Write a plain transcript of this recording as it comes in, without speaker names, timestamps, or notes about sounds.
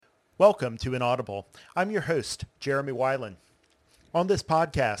Welcome to Inaudible. I'm your host, Jeremy Weiland. On this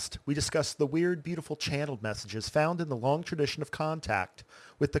podcast, we discuss the weird, beautiful channeled messages found in the long tradition of contact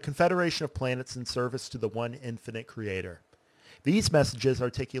with the Confederation of Planets in service to the one infinite creator. These messages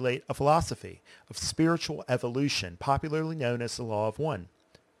articulate a philosophy of spiritual evolution, popularly known as the Law of One.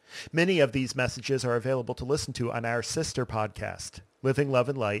 Many of these messages are available to listen to on our sister podcast, Living Love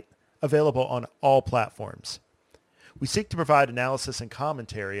and Light, available on all platforms. We seek to provide analysis and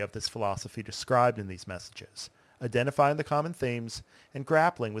commentary of this philosophy described in these messages, identifying the common themes and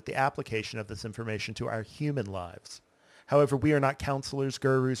grappling with the application of this information to our human lives. However, we are not counselors,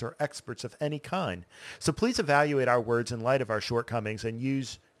 gurus, or experts of any kind, so please evaluate our words in light of our shortcomings and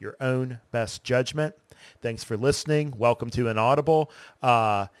use your own best judgment. Thanks for listening. Welcome to Inaudible.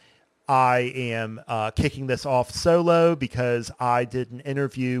 I am kicking this off solo because I did an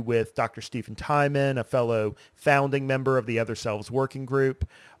interview with Dr. Stephen Timon, a fellow founding member of the Other Selves Working Group,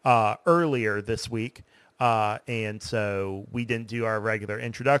 earlier this week. And so we didn't do our regular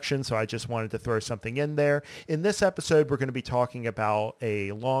introduction, so I just wanted to throw something in there. In this episode, we're going to be talking about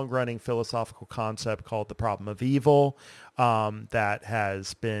a long-running philosophical concept called the problem of evil that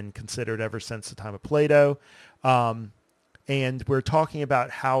has been considered ever since the time of Plato. And we're talking about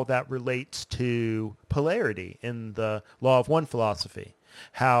how that relates to polarity in the Law of One philosophy,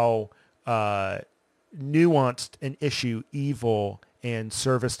 how nuanced an issue evil and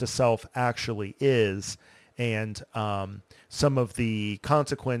service to self actually is, and some of the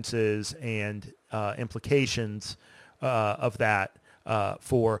consequences and implications of that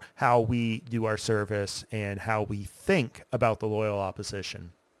for how we do our service and how we think about the loyal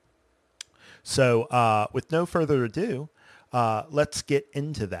opposition. So with no further ado, let's get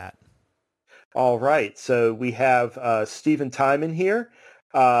into that. All right. So we have Stephen Timon here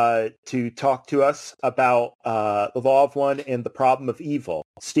to talk to us about the Law of One and the problem of evil.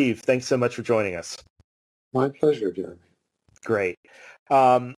 Steve, thanks so much for joining us. My pleasure, Jeremy. Great.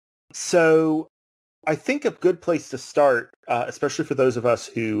 So I think a good place to start, especially for those of us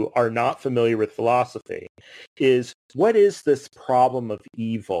who are not familiar with philosophy, is what is this problem of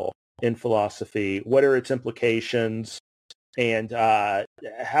evil in philosophy? What are its implications? And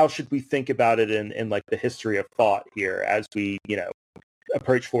how should we think about it in like the history of thought here as we,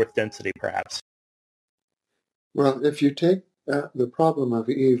 approach fourth density, perhaps? Well, if you take the problem of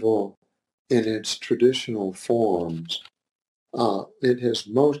evil in its traditional forms, it has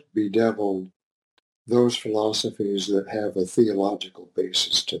most bedeviled those philosophies that have a theological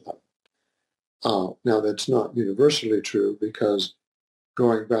basis to them. Now, that's not universally true because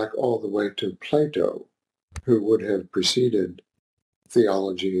going back all the way to Plato, who would have preceded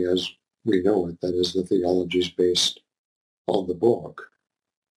theology as we know it, that is, the theologies based on the book,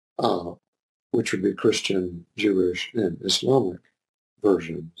 which would be Christian, Jewish, and Islamic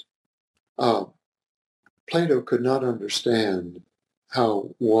versions. Plato could not understand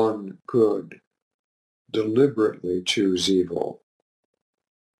how one could deliberately choose evil.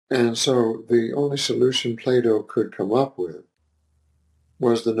 And so the only solution Plato could come up with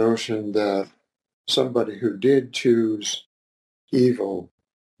was the notion that somebody who did choose evil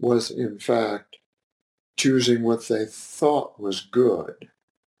was in fact choosing what they thought was good.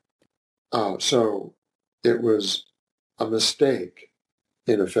 So it was a mistake,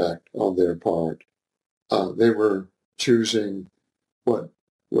 in effect, on their part. They were choosing what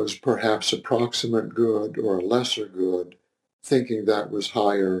was perhaps approximate good or a lesser good, thinking that was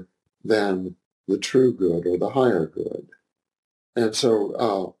higher than the true good or the higher good. And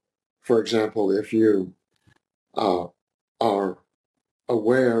so, for example, if you are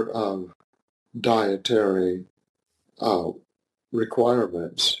aware of dietary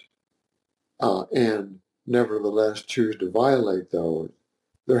requirements and nevertheless choose to violate those,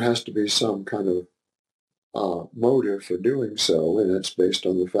 there has to be some kind of motive for doing so, and it's based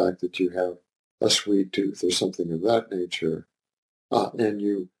on the fact that you have a sweet tooth or something of that nature, and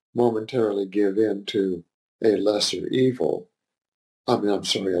you momentarily give in to a lesser evil. A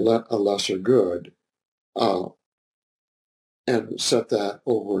lesser good, and set that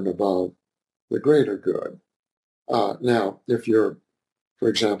over and above the greater good. Now, for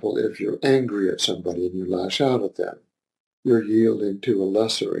example, if you're angry at somebody and you lash out at them, you're yielding to a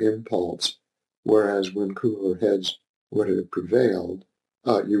lesser impulse, whereas when cooler heads would have prevailed,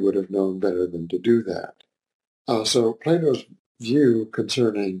 you would have known better than to do that. So Plato's view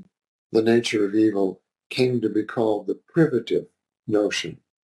concerning the nature of evil came to be called the privative notion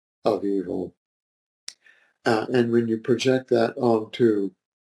of evil. And when you project that onto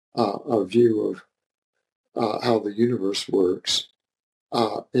a view of how the universe works,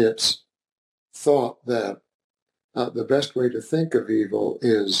 it's thought that the best way to think of evil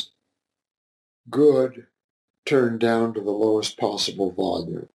is good turned down to the lowest possible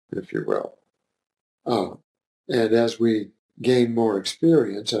volume, if you will. And as we gain more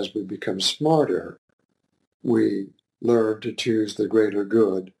experience, as we become smarter, we learn to choose the greater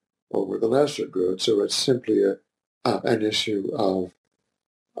good over the lesser good. So it's simply an issue of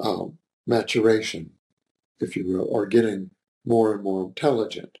maturation, if you will, or getting more and more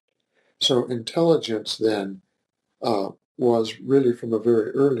intelligent. So intelligence then was really from a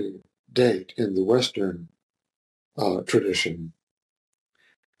very early date in the Western tradition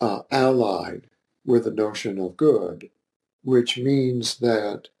allied with the notion of good, which means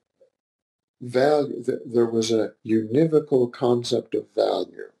that there was a univocal concept of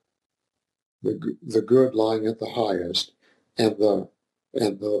value, the good lying at the highest and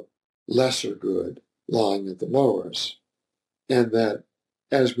the lesser good lying at the lowest, and that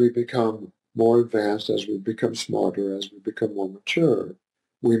as we become more advanced, as we become smarter, as we become more mature,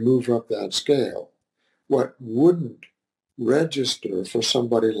 we move up that scale. What wouldn't register for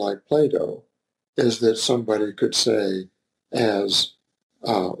somebody like Plato is that somebody could say, as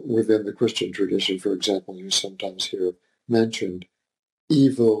within the Christian tradition, for example, you sometimes hear mentioned,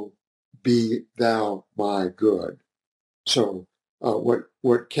 evil be thou my good. So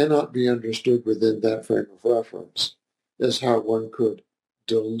what cannot be understood within that frame of reference is how one could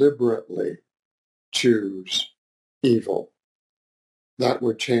deliberately choose evil. That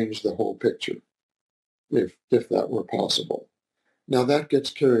would change the whole picture if that were possible. Now that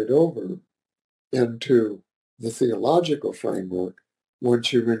gets carried over into the theological framework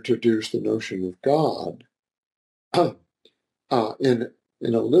once you introduce the notion of God in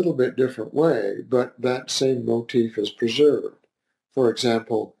a little bit different way, but that same motif is preserved. For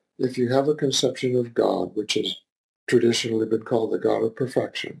example, if you have a conception of God, which has traditionally been called the God of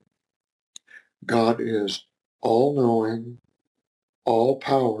perfection, God is all-knowing,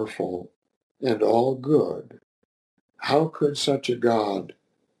 all-powerful, and all good. How could such a God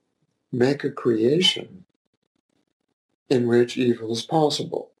make a creation in which evil is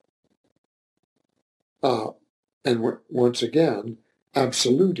possible? Once again,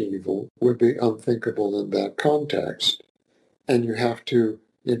 absolute evil would be unthinkable in that context. And you have to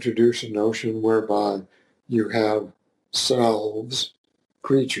introduce a notion whereby you have selves,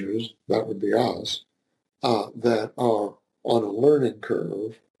 creatures, that would be us, that are on a learning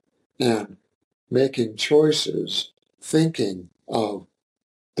curve and making choices, thinking of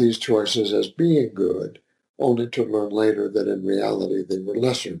these choices as being good, only to learn later that in reality they were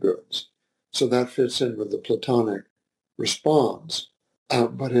lesser goods. So that fits in with the Platonic response,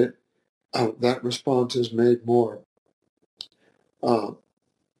 but that response is made more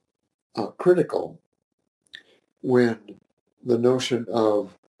critical when the notion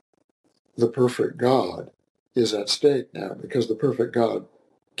of the perfect God is at stake now, because the perfect God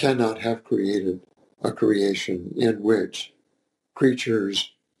cannot have created a creation in which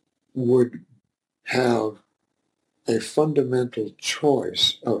creatures would have a fundamental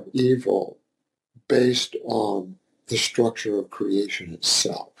choice of evil based on the structure of creation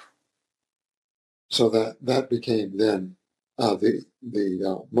itself. So that became then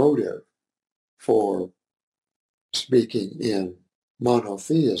the motive for speaking in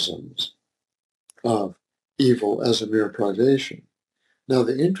monotheisms of evil as a mere privation. Now,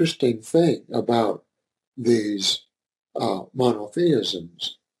 the interesting thing about these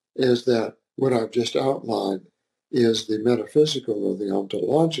monotheisms is that what I've just outlined is the metaphysical or the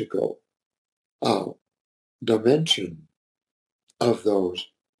ontological dimension of those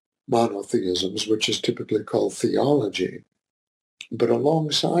monotheisms, which is typically called theology. But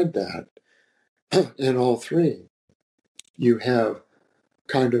alongside that, in all three, you have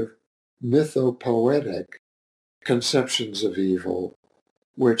kind of mythopoetic conceptions of evil,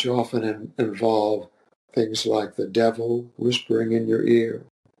 which often involve things like the devil whispering in your ear,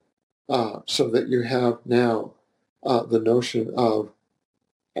 so that you have now the notion of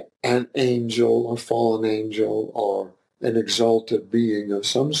an angel, a fallen angel, or an exalted being of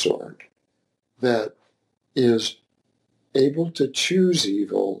some sort that is able to choose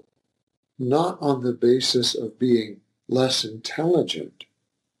evil not on the basis of being less intelligent,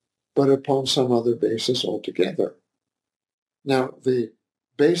 but upon some other basis altogether. Now, the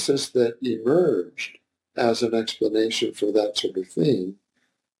basis that emerged as an explanation for that sort of thing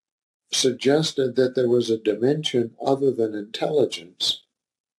suggested that there was a dimension other than intelligence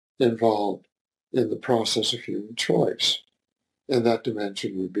involved in the process of human choice, and that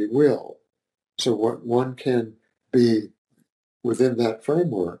dimension would be will. So what one can be within that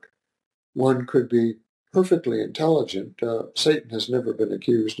framework, one could be perfectly intelligent. Satan has never been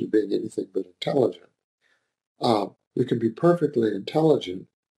accused of being anything but intelligent. You can be perfectly intelligent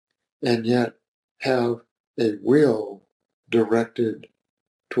and yet have a will directed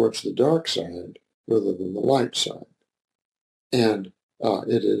towards the dark side rather than the light side. And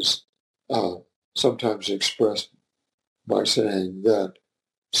it is sometimes expressed by saying that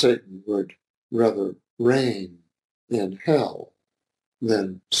Satan would rather reign in hell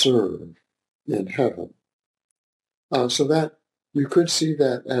than serve in heaven. So that you could see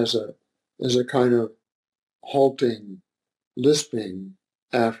that as a kind of halting, lisping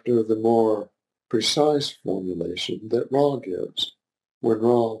after the more precise formulation that Ra gives, when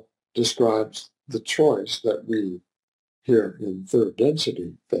Ra describes the choice that we here in third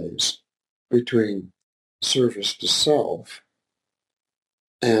density face between service to self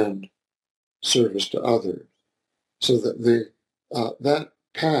and service to others. So that that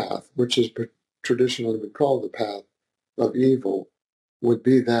path, which is traditionally been called the path of evil, would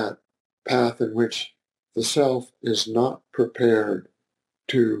be that path in which the self is not prepared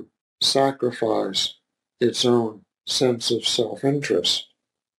to sacrifice its own sense of self-interest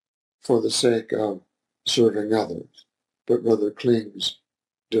for the sake of serving others, but rather clings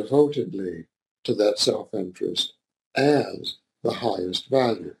devotedly to that self-interest as the highest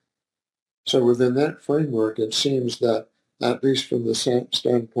value. So within that framework, it seems that, at least from the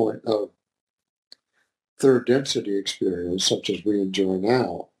standpoint of third density experience, such as we enjoy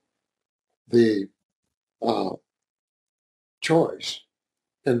now, the choice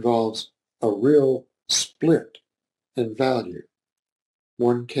involves a real split in value.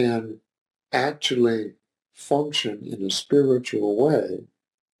 One can actually function in a spiritual way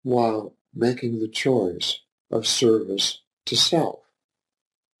while making the choice of service to self.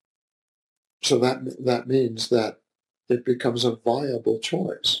 So that means that it becomes a viable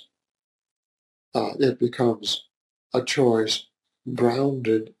choice. It becomes a choice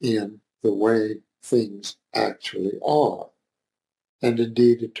grounded in the way things actually are. And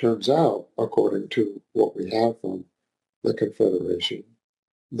indeed, it turns out, according to what we have from the Confederation,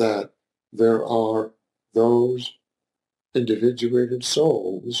 that there are those individuated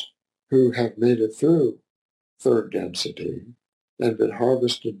souls who have made it through third density and been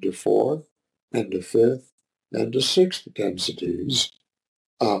harvested to fourth and to fifth and to sixth densities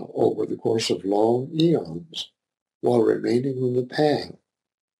over the course of long eons, while remaining on the path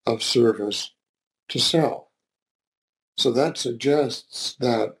of service to self. So that suggests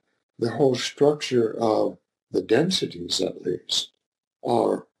that the whole structure of the densities, at least,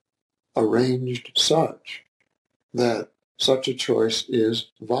 are arranged such that such a choice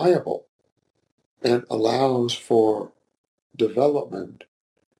is viable and allows for development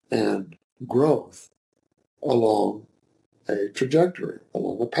and growth along a trajectory,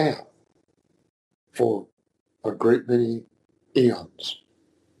 along a path for a great many eons.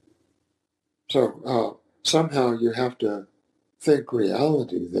 So somehow you have to think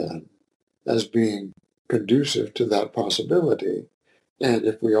reality then as being conducive to that possibility. And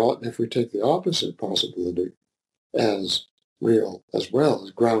if we take the opposite possibility as real as well,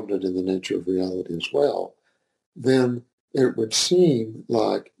 as grounded in the nature of reality as well, then it would seem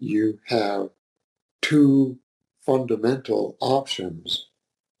like you have two fundamental options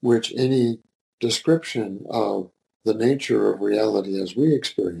which any description of the nature of reality as we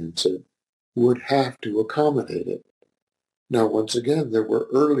experience it would have to accommodate it. Now, once again, there were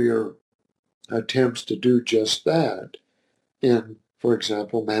earlier attempts to do just that in, for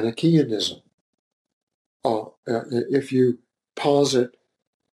example, Manichaeanism. If you posit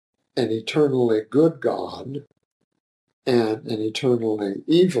an eternally good God and an eternally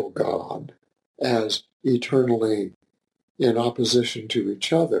evil God as eternally in opposition to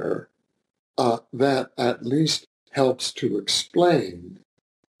each other, that at least helps to explain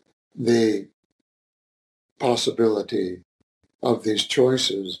the possibility of these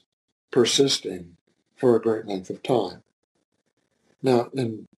choices persisting for a great length of time. Now,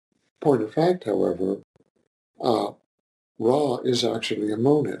 in point of fact, however, Ra is actually a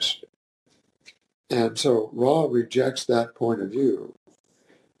monist. And so Ra rejects that point of view.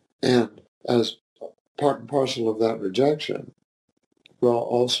 And as part and parcel of that rejection, Ra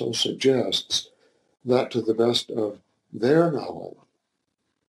also suggests that to the best of their knowledge,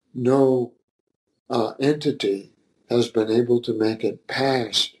 no entity has been able to make it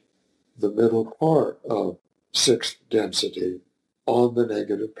past the middle part of sixth density on the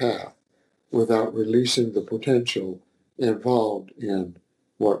negative path without releasing the potential involved in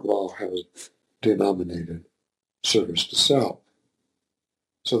what Ra has denominated service to self.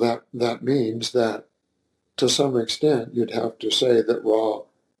 So that means that to some extent you'd have to say that Ra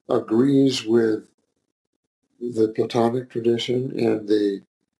agrees with the Platonic tradition and the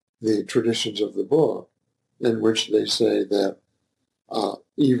traditions of the book, in which they say that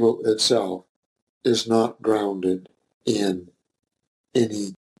evil itself is not grounded in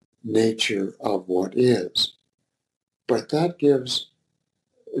any nature of what is. But that gives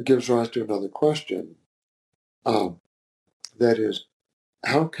rise to another question. That is,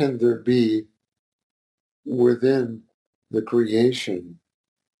 how can there be within the creation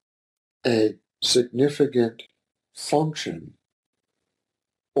a significant function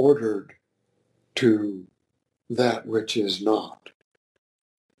ordered to that which is not?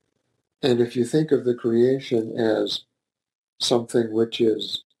 And if you think of the creation as something which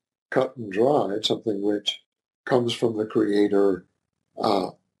is cut and dried, something which comes from the Creator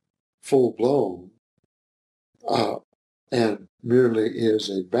full-blown, and merely is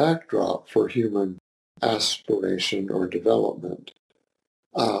a backdrop for human aspiration or development,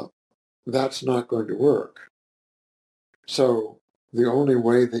 that's not going to work. So the only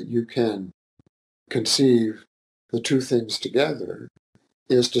way that you can conceive the two things together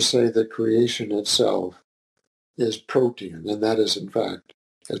is to say that creation itself is protean, and that is in fact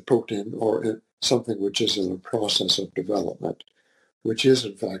as protean or something which is in a process of development, which is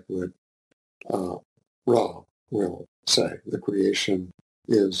in fact what Ra will say. The creation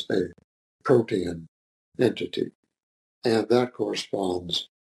is a protean entity, and that corresponds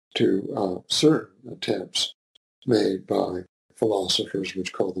to certain attempts made by philosophers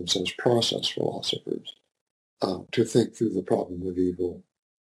which call themselves process philosophers to think through the problem of evil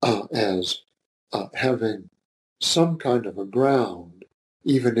as having some kind of a ground,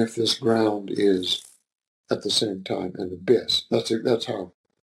 even if this ground is at the same time an abyss. That's how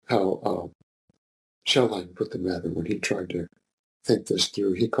Schelling put the matter when he tried to think this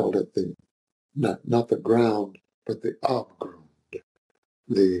through. He called it the not the ground, but the Abgrund,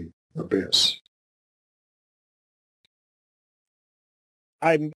 the abyss.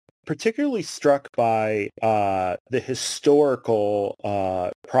 I'm particularly struck by the historical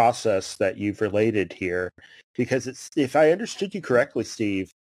process that you've related here, because if I understood you correctly,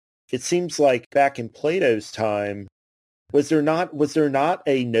 Steve, it seems like back in Plato's time, was there not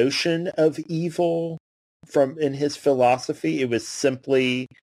a notion of evil in his philosophy? It was simply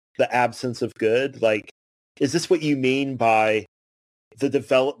the absence of good. Like, is this what you mean by the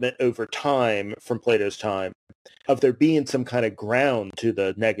development over time from Plato's time of there being some kind of ground to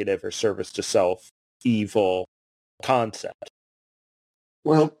the negative or service to self evil concept?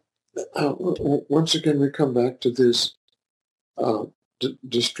 Well, once again, we come back to this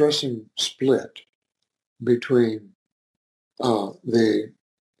distressing split between the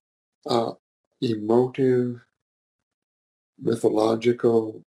emotive,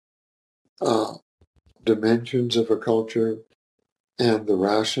 mythological dimensions of a culture and the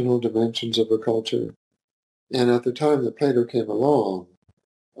rational dimensions of a culture. And at the time that Plato came along,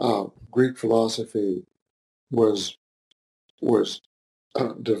 Greek philosophy was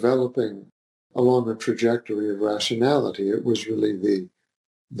developing along a trajectory of rationality. It was really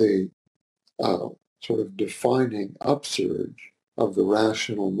the sort of defining upsurge of the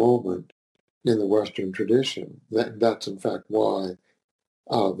rational moment in the Western tradition. That's in fact why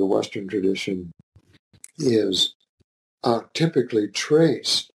the Western tradition is typically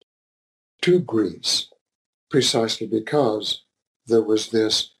traced to Greece, precisely because there was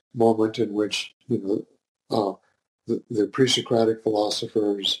this moment in which the pre-Socratic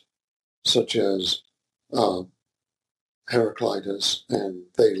philosophers such as Heraclitus and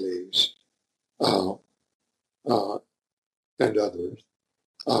Thales and others,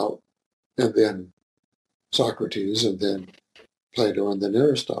 and then Socrates, and then Plato, and then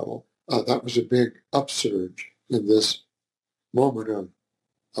Aristotle. That was a big upsurge in this moment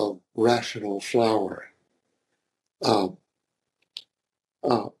of rational flowering.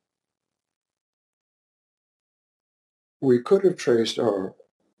 We could have traced our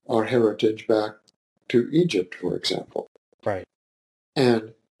heritage back to Egypt, for example. Right.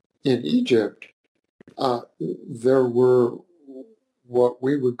 And in Egypt, there were what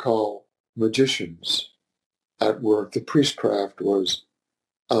we would call magicians at work. The priestcraft was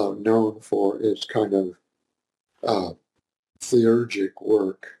known for its kind of theurgic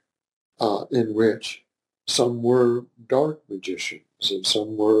work, in which some were dark magicians and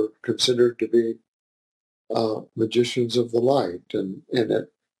some were considered to be magicians of the light, and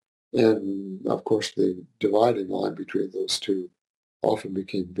of course the dividing line between those two often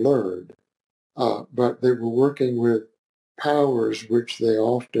became blurred. But they were working with powers which they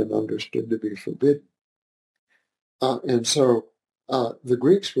often understood to be forbidden. And so the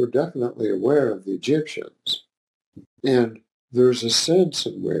Greeks were definitely aware of the Egyptians. And there's a sense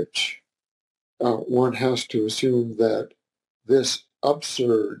in which one has to assume that this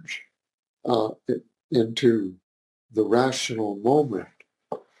upsurge into the rational moment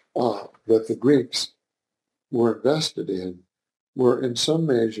that the Greeks were invested in were in some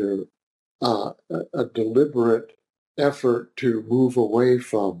measure a deliberate effort to move away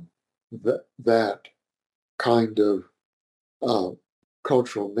from that kind of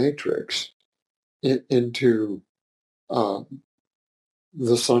cultural matrix into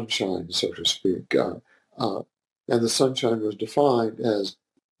the sunshine, so to speak. And the sunshine was defined as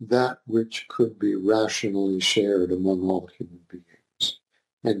that which could be rationally shared among all human beings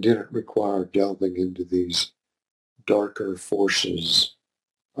and didn't require delving into these darker forces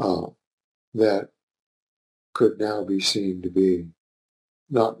that could now be seen to be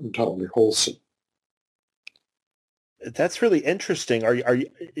not entirely wholesome. That's really interesting. Are you,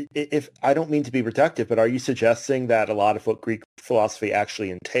 if I don't mean to be reductive, but are you suggesting that a lot of what Greek philosophy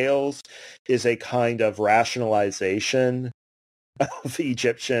actually entails is a kind of rationalization of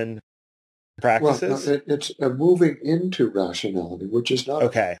Egyptian practices? Well, it's a moving into rationality, which is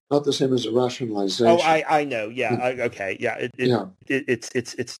not the same as a rationalization. Oh, I know. Yeah. Okay. Yeah.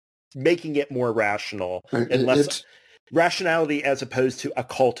 It's making it more rational and less rationality as opposed to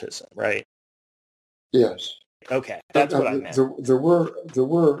occultism, right? Yes. Okay, that's what I meant. There were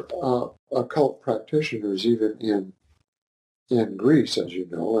occult practitioners even in Greece, as you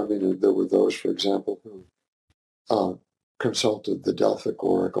know. I mean, there were those, for example, who consulted the Delphic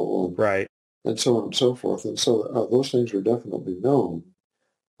Oracle, and so on and so forth. And so those things were definitely known.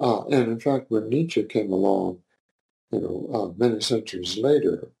 And in fact, when Nietzsche came along, many centuries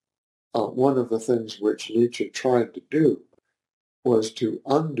later, one of the things which Nietzsche tried to do was to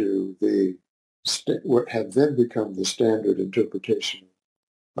undo what had then become the standard interpretation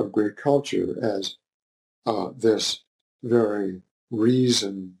of Greek culture as this very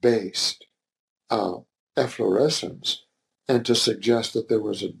reason-based efflorescence, and to suggest that there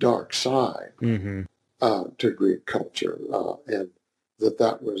was a dark side to Greek culture, and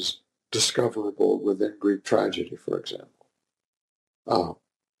that was discoverable within Greek tragedy, for example.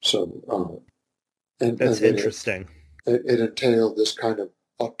 That's interesting. It entailed this kind of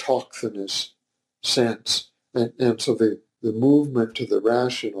autochthonous sense. And so the movement to the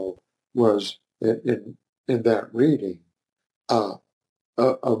rational was, in that reading, a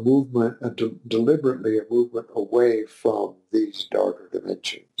movement, deliberately a movement away from these darker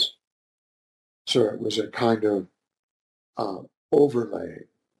dimensions. So it was a kind of overlay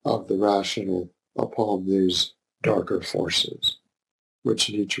of the rational upon these darker forces, which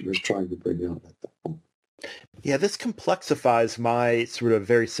Nietzsche was trying to bring out at that moment. Yeah, this complexifies my sort of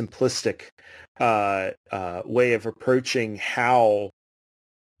very simplistic way of approaching how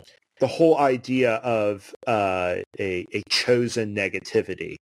the whole idea of a chosen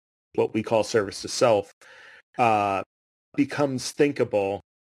negativity, what we call service to self, becomes thinkable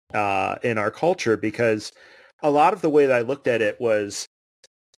in our culture, because a lot of the way that I looked at it was,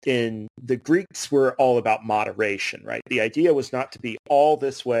 in the Greeks were all about moderation, right? The idea was not to be all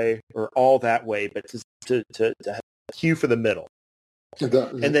this way or all that way, but to hew for the middle.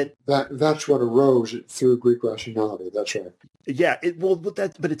 And then that's what arose through Greek rationality. That's right. Yeah,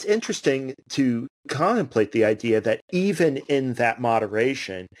 but it's interesting to contemplate the idea that even in that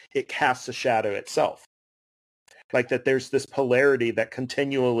moderation, it casts a shadow itself. Like that there's this polarity that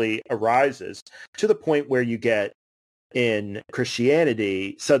continually arises to the point where you get in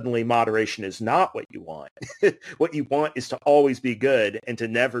Christianity, suddenly moderation is not what you want. What you want is to always be good and to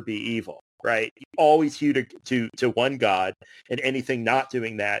never be evil, right? You always hew to one God, and anything not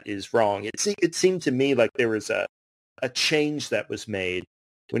doing that is wrong. It seemed to me like there was a change that was made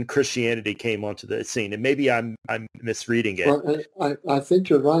when Christianity came onto the scene, and maybe I'm misreading it. Well, I think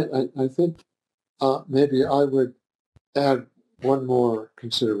you're right. I think maybe I would add one more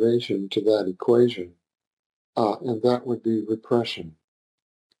consideration to that equation, and that would be repression.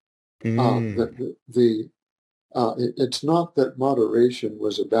 It's not that moderation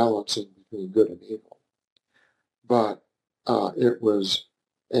was a balancing between good and evil, but it was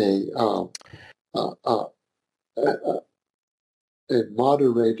a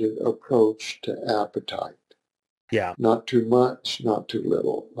moderated approach to appetite. Yeah. Not too much, not too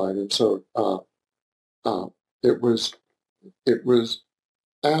little, right? And so it was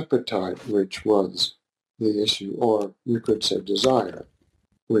appetite which was the issue, or you could say desire,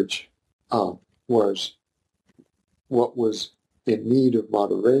 which was what was in need of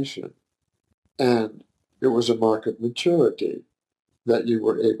moderation. And it was a mark of maturity that you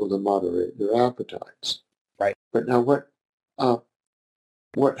were able to moderate your appetites. Right. But now what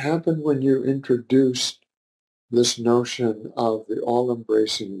happened when you introduced this notion of the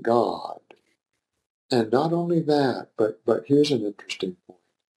all-embracing God? And not only that, but here's an interesting point.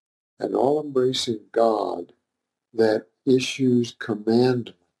 An all-embracing God that issues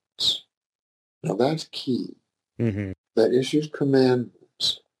commandments Now that's key. Mm-hmm. That issues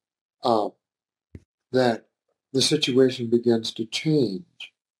commandments, that the situation begins to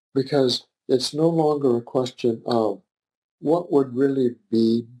change, because it's no longer a question of what would really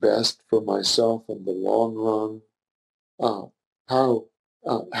be best for myself in the long run. How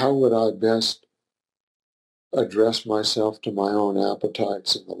would I best address myself to my own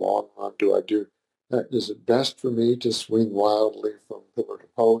appetites in the long run? Is it best for me to swing wildly from pillar to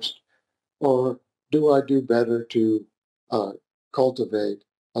post, or do I do better to cultivate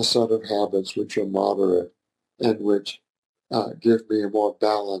a set of habits which are moderate and which give me a more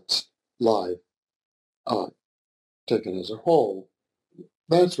balanced life, taken as a whole?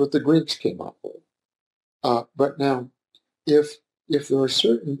 That's what the Greeks came up with. But now, if there are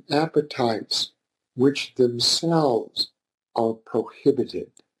certain appetites which themselves are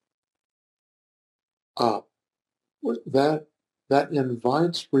prohibited, that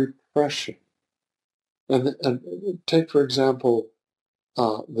invites repression. And take, for example,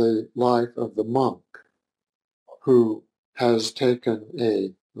 the life of the monk who has taken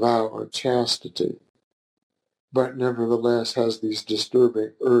a vow of chastity, but nevertheless has these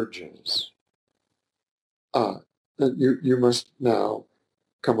disturbing urges. You must now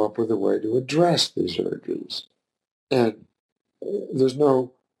come up with a way to address these urges. And there's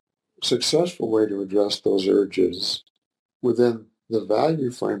no successful way to address those urges within the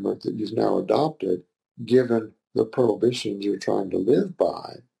value framework that you've now adopted, given the prohibitions you're trying to live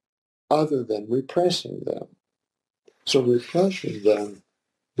by, other than repressing them. So repression then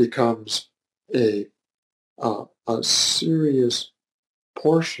becomes a serious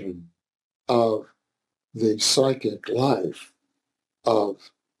portion of the psychic life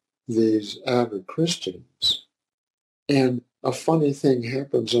of these avid Christians. And a funny thing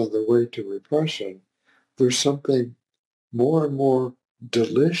happens on the way to repression. There's something more and more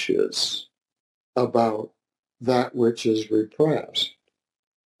delicious about that which is repressed.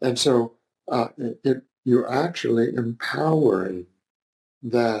 And so you're actually empowering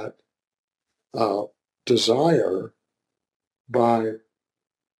that desire by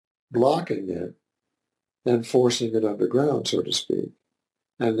blocking it and forcing it underground, so to speak.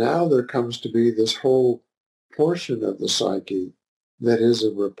 And now there comes to be this whole portion of the psyche that is a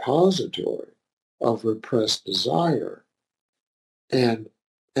repository of repressed desire. And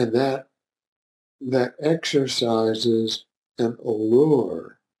that exercises an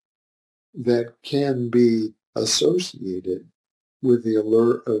allure that can be associated with the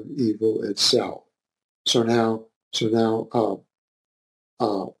allure of evil itself. So now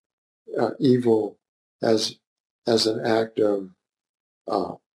evil as an act of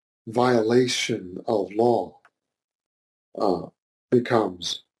violation of law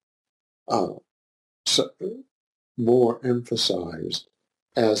becomes more emphasized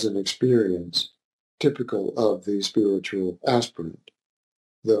as an experience typical of the spiritual aspirant.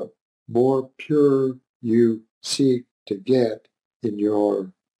 The more pure you seek to get in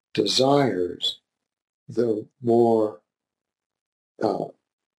your desires, the more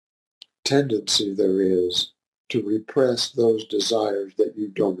tendency there is to repress those desires that you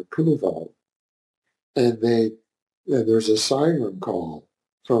don't approve of. And there's a siren call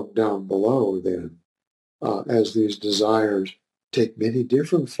from down below then, as these desires take many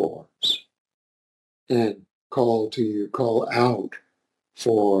different forms and call out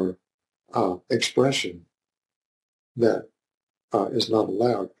for expression that is not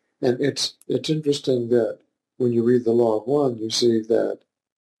allowed. And it's interesting that when you read the Law of One, you see that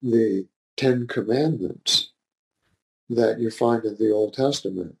the 10 Commandments that you find in the Old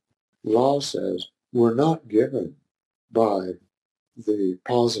Testament, law says, were not given by the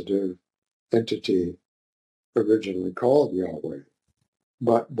positive entity originally called Yahweh,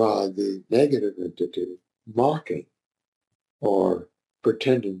 but by the negative entity mocking or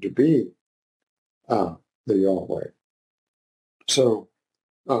pretending to be the Yahweh. So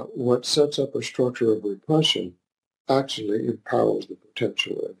what sets up a structure of repression actually empowers the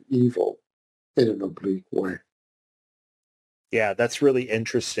potential of evil in an oblique way. Yeah, that's really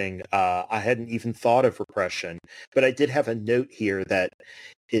interesting. I hadn't even thought of repression, but I did have a note here that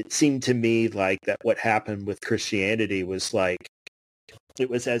it seemed to me like that what happened with Christianity was like, it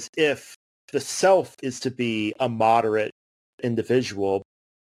was as if the self is to be a moderate individual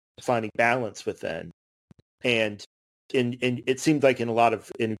finding balance within. And it seemed like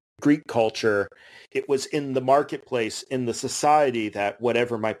in Greek culture, it was in the marketplace, in the society, that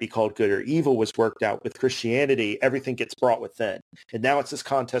whatever might be called good or evil was worked out. With Christianity, everything gets brought within. And now it's this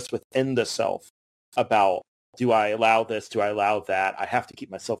contest within the self about Do I allow this? Do I allow that? I have to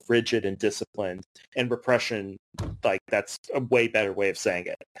keep myself rigid and disciplined. And repression, like, that's a way better way of saying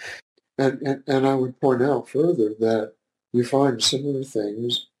it. And I would point out further that you find similar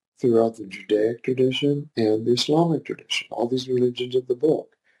things throughout the Judaic tradition and the Islamic tradition, all these religions of the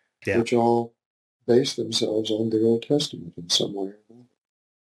book, which all base themselves on the Old Testament in some way or another.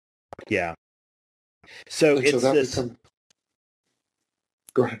 Yeah. So and it's so that this.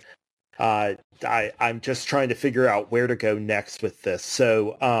 Go ahead. I'm just trying to figure out where to go next with this.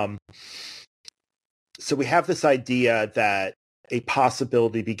 So we have this idea that a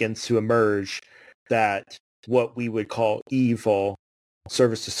possibility begins to emerge that what we would call evil,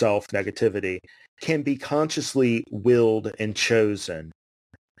 service to self, negativity, can be consciously willed and chosen.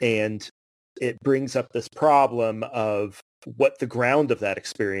 And it brings up this problem of what the ground of that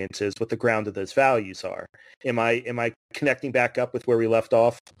experience is, what the ground of those values are. Am I connecting back up with where we left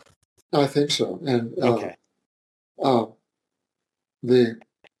off? I think so. And okay.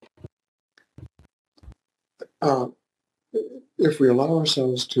 If we allow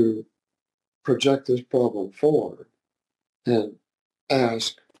ourselves to project this problem forward and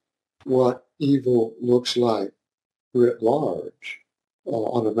ask what evil looks like writ large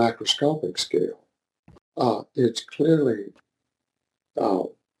on a macroscopic scale, it's clearly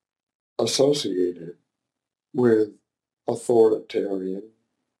associated with authoritarian,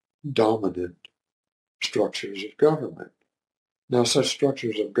 dominant structures of government. Now, such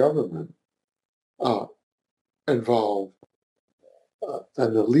structures of government involve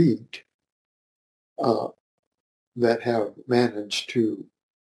an elite that have managed to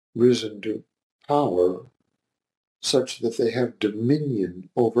risen to power such that they have dominion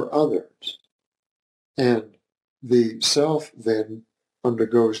over others. And the self then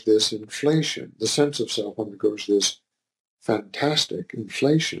undergoes this inflation. The sense of self undergoes this fantastic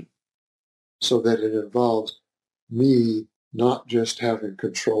inflation so that it involves me not just having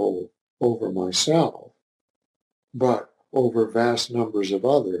control over myself, but over vast numbers of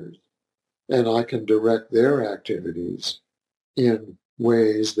others, and I can direct their activities in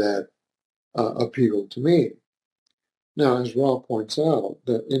ways that appeal to me. Now, as Rob points out,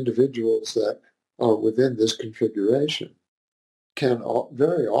 that individuals that are within this configuration can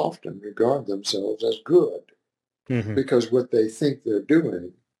very often regard themselves as good, because what they think they're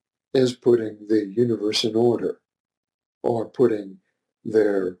doing is putting the universe in order, or putting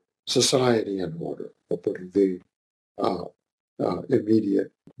their society in order, or putting the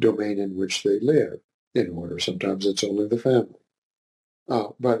immediate domain in which they live in order. Sometimes it's only the family.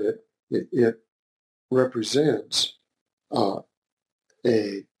 But it represents an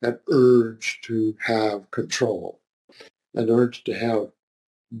urge to have control, an urge to have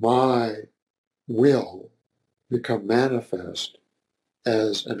my will become manifest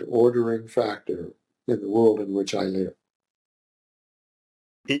as an ordering factor in the world in which I live.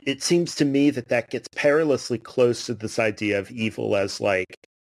 It seems to me that gets perilously close to this idea of evil as like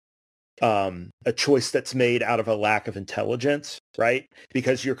a choice that's made out of a lack of intelligence, right?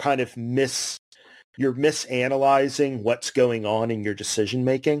 Because you're kind of you're misanalyzing what's going on in your decision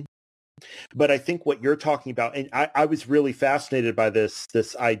making. But I think what you're talking about, and I was really fascinated by this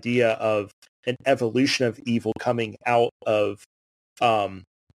idea of an evolution of evil coming out of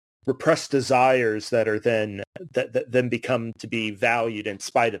repressed desires that are then then become to be valued in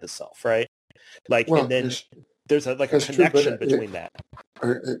spite of the self, right? Like, well, and then there's a connection between that.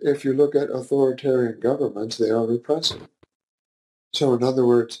 If you look at authoritarian governments, they are repressive. So, in other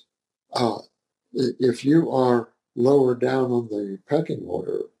words, if you are lower down on the pecking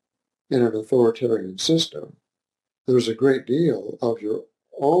order in an authoritarian system, there's a great deal of your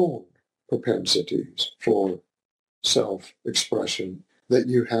own propensities for self-expression that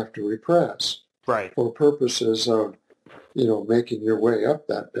you have to repress, right, for purposes of, making your way up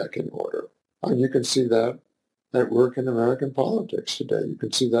that pecking order. And you can see that at work in American politics today. You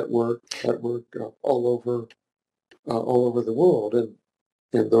can see that work all over the world, and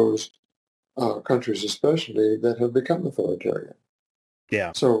in those countries especially that have become authoritarian.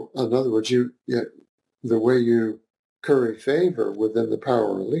 Yeah. So, in other words, the way you curry favor within the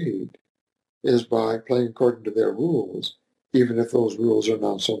power elite is by playing according to their rules, even if those rules are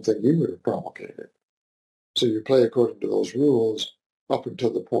not something you would have promulgated. So you play according to those rules up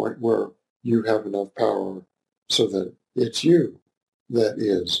until the point where you have enough power so that it's you that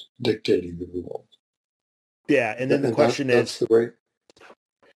is dictating the rules. Yeah, and then the question is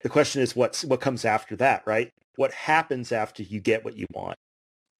what comes after that, right? What happens after you get what you want?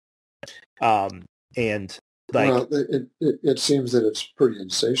 And like, well, it seems that it's pretty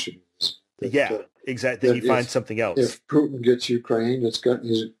insatiable. Yeah, Exactly. Then you find something else. If Putin gets Ukraine,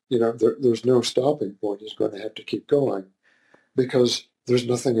 there's no stopping point. He's going to have to keep going because there's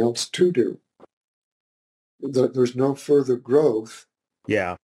nothing else to do. There's no further growth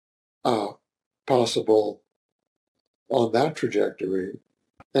possible on that trajectory.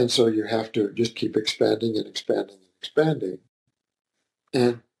 And so you have to just keep expanding and expanding and expanding.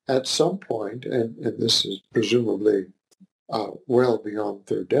 And at some point, and this is presumably well beyond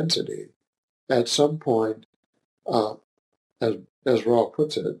third density, at some point, as Ra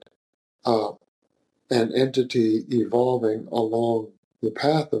puts it, an entity evolving along the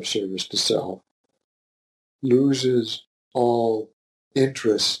path of service to self loses all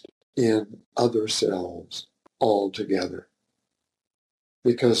interest in other selves altogether,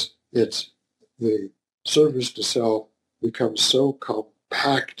 because it's the service to self becomes so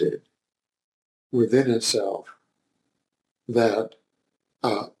compacted within itself that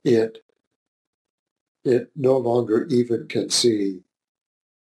it no longer even can see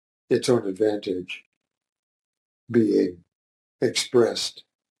its own advantage being expressed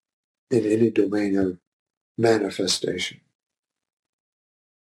in any domain of manifestation.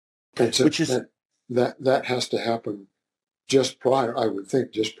 And so that has to happen just prior, I would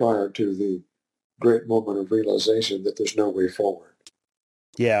think, just prior to the great moment of realization that there's no way forward.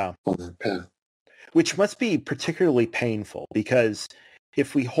 Yeah. On that path. Which must be particularly painful, because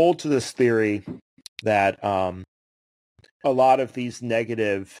if we hold to this theory that a lot of these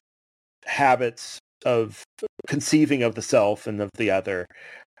negative habits of conceiving of the self and of the other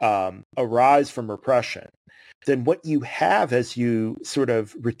arise from repression, then what you have as you sort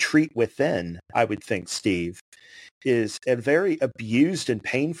of retreat within, I would think, Steve, is a very abused and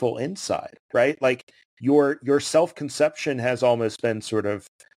painful inside, right? Like your self-conception has almost been sort of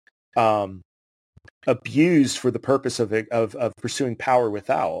abused for the purpose of pursuing power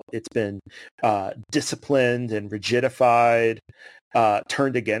without. It's been disciplined and rigidified,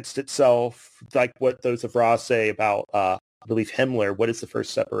 turned against itself, like what those of Ra say about, I believe, Himmler. What is the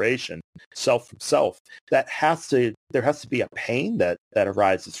first separation? Self from self. There has to be a pain that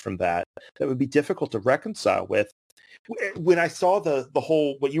arises from that would be difficult to reconcile with. When I saw the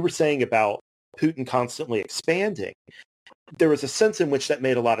whole, what you were saying about Putin constantly expanding, there was a sense in which that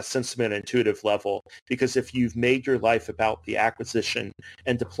made a lot of sense to me on an intuitive level, because if you've made your life about the acquisition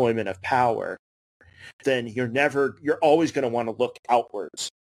and deployment of power, then you're always going to want to look outwards,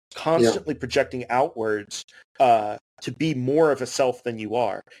 constantly projecting outwards to be more of a self than you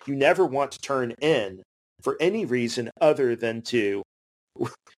are. You never want to turn in for any reason other than to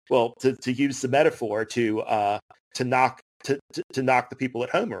use the metaphor, to knock the people at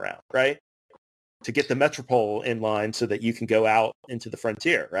home around, right? To get the metropole in line so that you can go out into the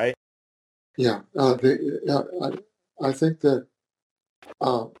frontier, right? Yeah. I think that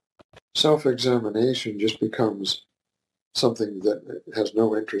self-examination just becomes something that has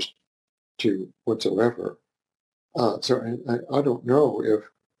no interest to whatsoever. So I don't know if,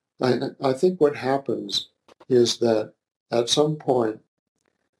 I think what happens is that at some point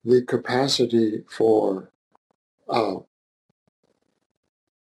the capacity for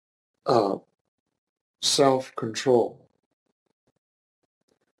self-control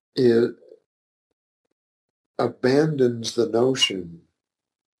abandons the notion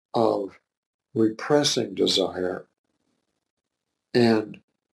of repressing desire and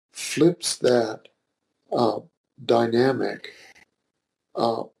flips that dynamic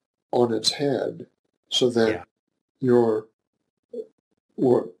on its head, so that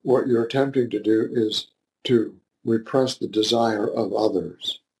what you're attempting to do is to repress the desire of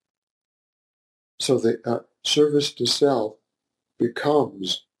others. So the service to self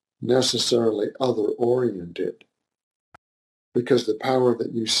becomes necessarily other-oriented, because the power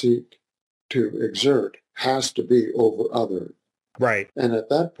that you seek to exert has to be over others. Right. And at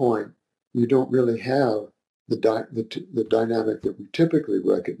that point, you don't really have the dynamic that we typically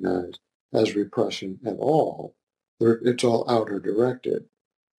recognize as repression at all. It's all outer directed.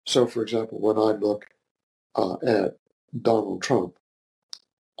 So, for example, when I look at Donald Trump,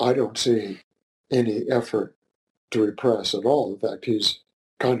 I don't see any effort to repress at all. In fact, he's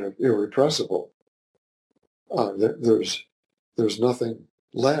kind of irrepressible. There's nothing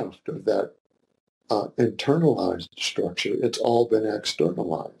left of that internalized structure. It's all been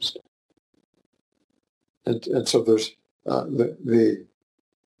externalized. And so there's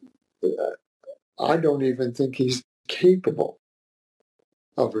I don't even think he's capable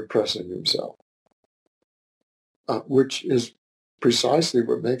of repressing himself, which is precisely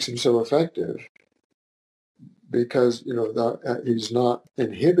what makes him so effective, because he's not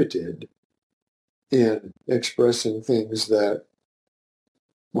inhibited in expressing things that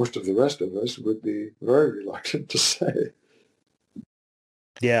most of the rest of us would be very reluctant to say.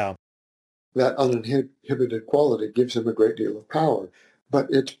 Yeah. That uninhibited quality gives him a great deal of power, but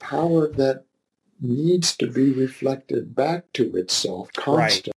it's power that needs to be reflected back to itself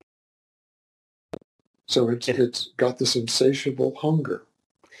constantly. Right. So it's got this insatiable hunger.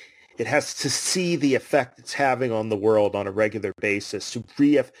 It has to see the effect it's having on the world on a regular basis to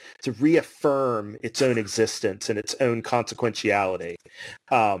reaffirm its own existence and its own consequentiality.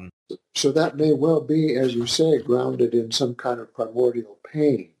 So that may well be, as you say, grounded in some kind of primordial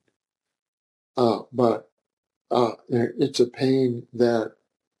pain. But it's a pain that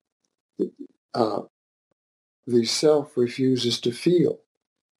the self refuses to feel.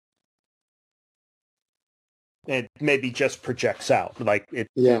 It maybe just projects out, like it.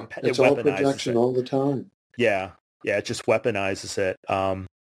 Yeah, it's all weaponizes projection it all the time. Yeah, it just weaponizes it.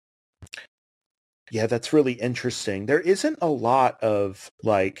 Yeah, that's really interesting. There isn't a lot of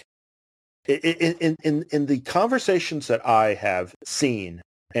like in the conversations that I have seen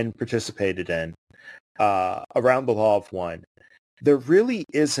and participated in around the Law of One. There really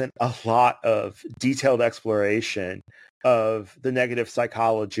isn't a lot of detailed exploration of the negative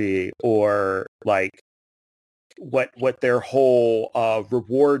psychology or like what their whole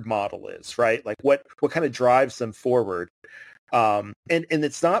reward model is, right? Like what kind of drives them forward. And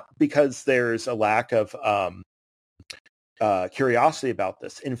it's not because there's a lack of curiosity about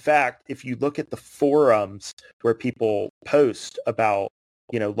this. In fact, if you look at the forums where people post about,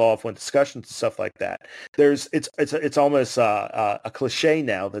 Law of One discussions and stuff like that, it's almost a cliche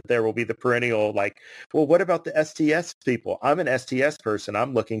now that there will be the perennial like, well, what about the STS people? I'm an STS person.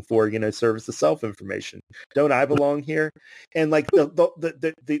 I'm looking for, service to self information. Don't I belong here? And like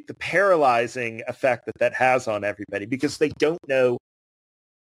the paralyzing effect that has on everybody because they don't know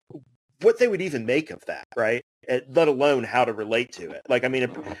what they would even make of that, right? Let alone how to relate to it. Like, I mean,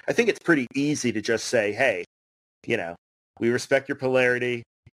 I think it's pretty easy to just say, hey, we respect your polarity,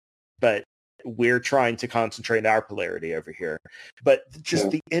 but we're trying to concentrate our polarity over here. But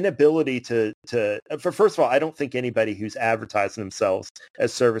just the inability to first of all, I don't think anybody who's advertising themselves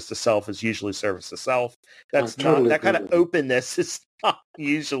as service to self is usually service to self. That's not, that kind of openness is not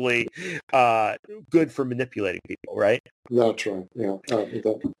usually good for manipulating people, right? That's right. Yeah.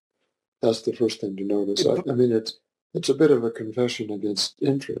 That's the first thing to notice. I mean, it's a bit of a confession against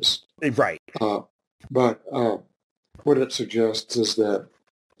interest. Right. But what it suggests is that,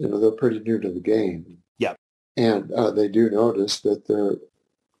 they're pretty new to the game. Yeah. And they do notice that there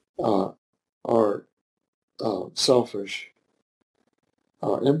are selfish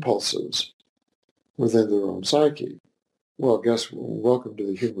impulses within their own psyche. Well, welcome to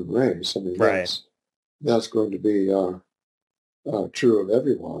the human race. I mean, right. That's going to be true of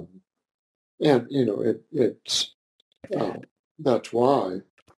everyone. And, it's that's why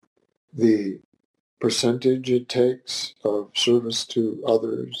the percentage it takes of service to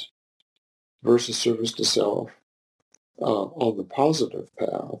others versus service to self on the positive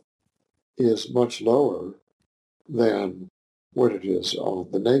path is much lower than what it is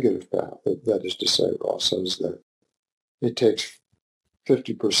on the negative path. That is to say, Ross says that it takes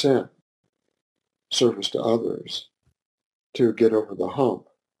 50% service to others to get over the hump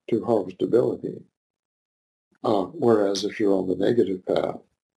to harvestability. Whereas if you're on the negative path,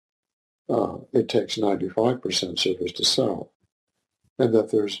 it takes 95% service to self, and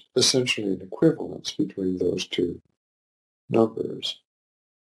that there's essentially an equivalence between those two numbers.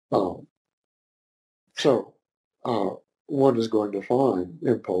 So one is going to find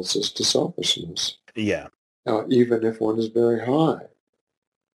impulses to selfishness. Yeah. Even if one is very high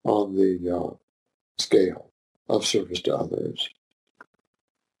on the scale of service to others.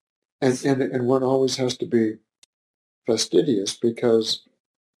 And one always has to be fastidious because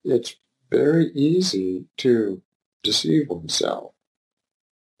it's very easy to deceive oneself,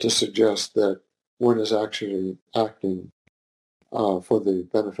 to suggest that one is actually acting for the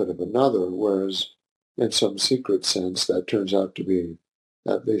benefit of another, whereas in some secret sense that turns out to be,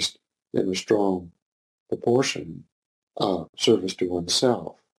 at least in a strong proportion, service to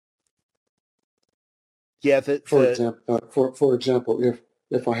oneself. Yeah. For example,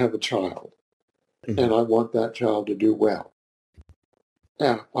 if I have a child and I want that child to do well,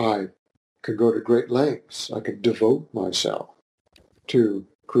 I can go to great lengths. I can devote myself to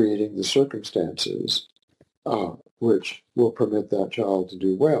creating the circumstances which will permit that child to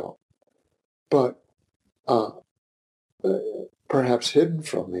do well. But perhaps hidden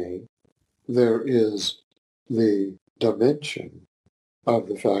from me, there is the dimension of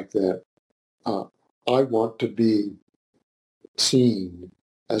the fact that I want to be seen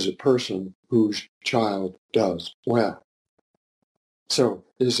as a person whose child does well. So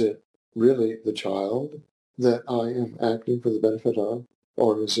is it really the child that I am acting for the benefit of,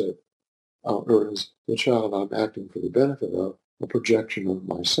 or is the child I'm acting for the benefit of a projection of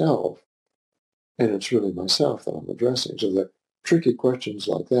myself, and it's really myself that I'm addressing? So that tricky questions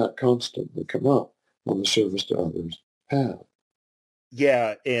like that constantly come up on the service to others path.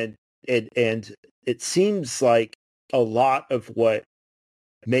 Yeah, and it seems like a lot of what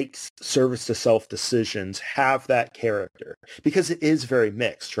makes service to self decisions have that character because it is very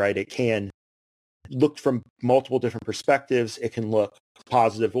mixed, right? It can look from multiple different perspectives. It can look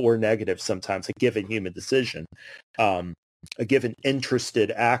positive or negative sometimes, a given human decision, a given interested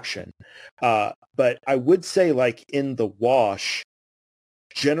action. But I would say, like in the wash,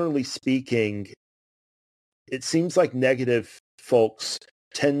 generally speaking, it seems like negative folks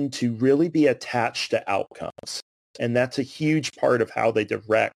tend to really be attached to outcomes. And that's a huge part of how they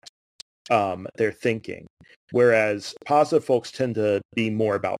direct their thinking. Whereas positive folks tend to be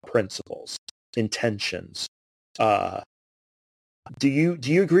more about principles, intentions. Uh, do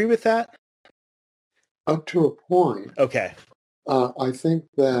you agree with that? Up to a point, Okay. I think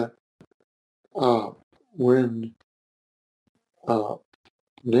that when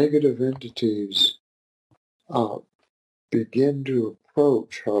negative entities uh, begin to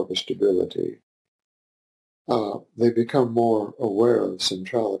approach harvestability, they become more aware of the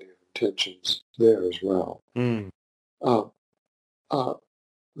centrality of intentions there as well. Mm. Uh, uh,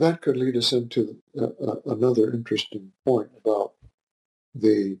 that could lead us into another interesting point about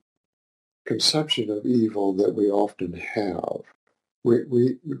the conception of evil that we often have.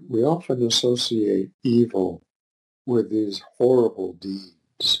 We often associate evil with these horrible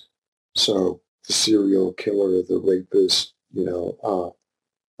deeds. So the serial killer, the rapist, these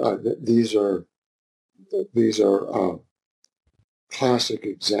are classic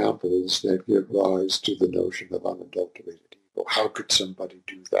examples that give rise to the notion of unadulterated evil. How could somebody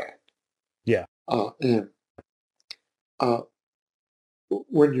do that? Yeah. And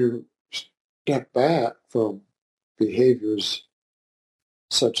when you step back from behaviors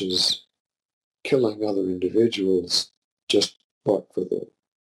such as killing other individuals just but for the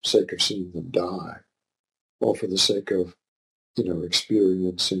sake of seeing them die, or for the sake of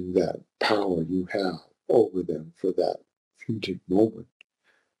experiencing that power you have over them for that fleeting moment,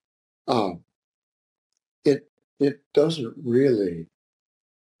 um, it it doesn't really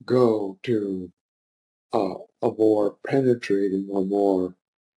go to a more penetrating or more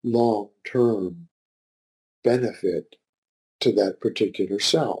long-term benefit to that particular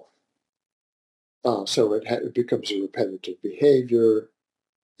self. So it becomes a repetitive behavior,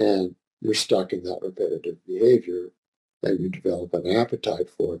 and you're stuck in that repetitive behavior, and you develop an appetite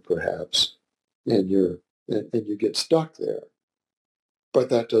for it, perhaps, and and you get stuck there. But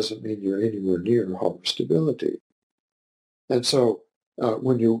that doesn't mean you're anywhere near harvestability. And so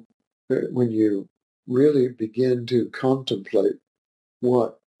when you really begin to contemplate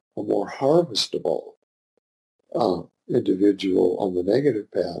what a more harvestable individual on the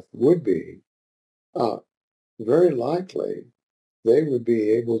negative path would be, uh, very likely they would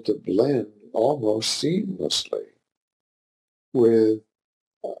be able to blend almost seamlessly with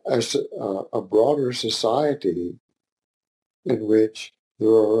a broader society in which there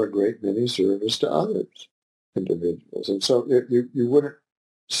are a great many service to others individuals. And so you wouldn't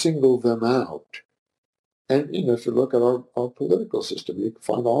single them out. And if you look at our political system, you can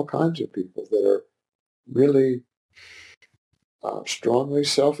find all kinds of people that are really strongly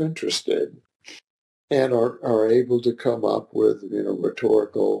self-interested and are able to come up with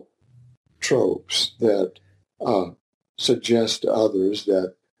rhetorical tropes that suggest to others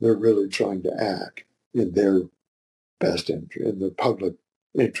that they're really trying to act in their best interest, in the public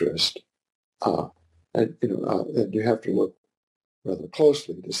interest, uh, and you have to look rather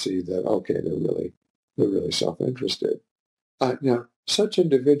closely to see that they're really self-interested. Now, such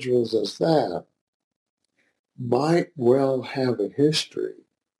individuals as that might well have a history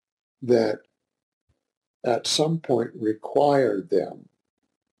that at some point required them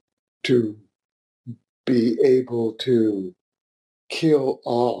to be able to kill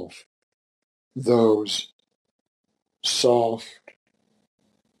off those soft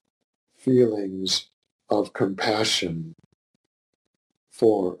feelings of compassion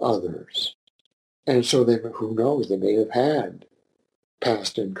for others. And so who knows, they may have had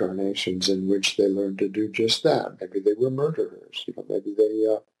past incarnations in which they learned to do just that. Maybe they were murderers. Maybe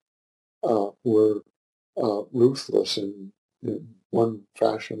they were ruthless in one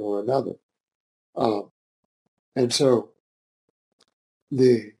fashion or another. And so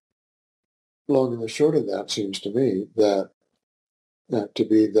the long and the short of that seems to me that to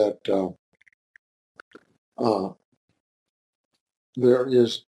be that uh, there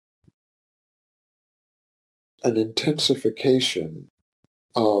is an intensification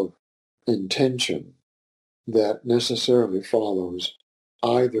of intention that necessarily follows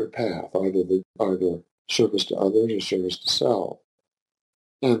either path, either service to others or service to self,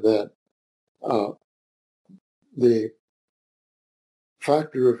 and that the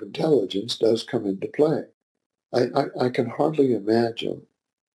factor of intelligence does come into play. I can hardly imagine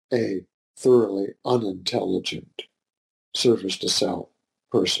a thoroughly unintelligent service to self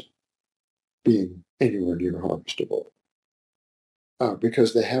person being anywhere near harvestable,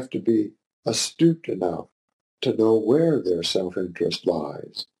 because they have to be astute enough to know where their self-interest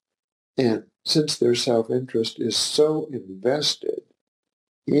lies. And since their self-interest is so invested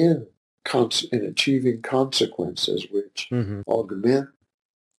in achieving consequences which augment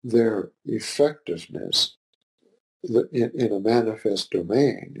their effectiveness in a manifest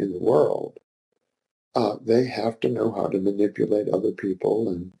domain in the world, they have to know how to manipulate other people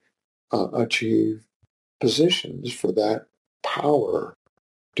and achieve positions for that power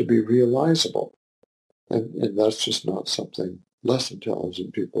to be realizable. And that's just not something less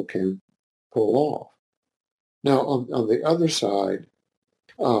intelligent people can pull off. Now, on the other side,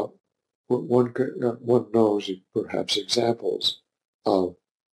 one knows perhaps examples of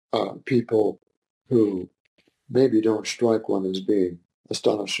people who maybe don't strike one as being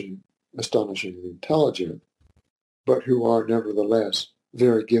astonishingly intelligent, but who are nevertheless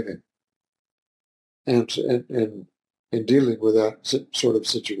very giving. And in dealing with that sort of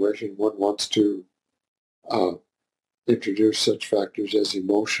situation, one wants to introduce such factors as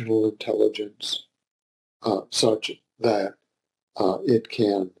emotional intelligence, such that it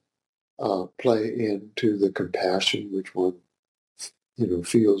can play into the compassion which one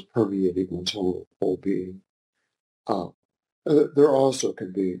feels permeating one's whole being. There also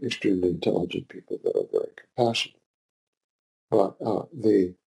can be extremely intelligent people that are very compassionate, but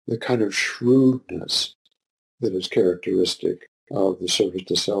the kind of shrewdness that is characteristic of the service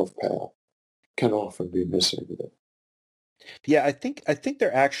to self path can often be missing there. Yeah, I think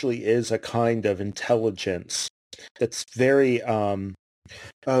there actually is a kind of intelligence that's very David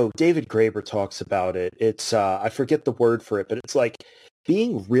Graeber talks about it. It's I forget the word for it, but it's like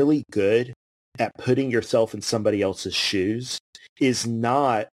being really good at putting yourself in somebody else's shoes is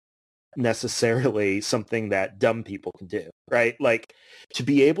not necessarily something that dumb people can do, right? Like to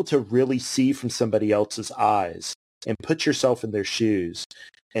be able to really see from somebody else's eyes and put yourself in their shoes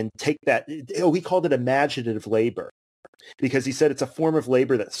and take that, he called it imaginative labor, because he said it's a form of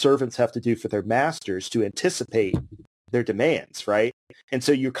labor that servants have to do for their masters to anticipate their demands, right? And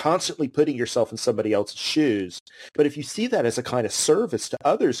so you're constantly putting yourself in somebody else's shoes. But if you see that as a kind of service to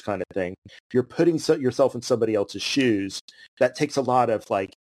others kind of thing, if you're putting yourself in somebody else's shoes, that takes a lot of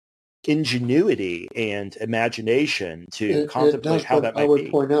like ingenuity and imagination to contemplate how that might be. I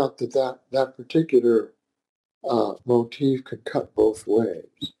would point out that particular motif could cut both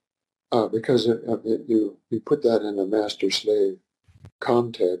ways, because you put that in a master-slave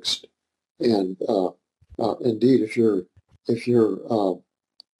context, and indeed, if you're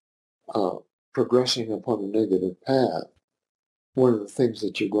progressing upon a negative path, one of the things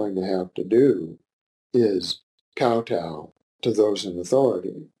that you're going to have to do is kowtow to those in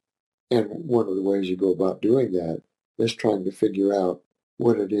authority. And one of the ways you go about doing that is trying to figure out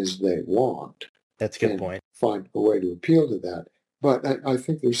what it is they want. That's a good point. Find a way to appeal to that. But I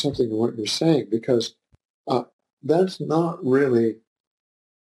think there's something in what you're saying, because that's not really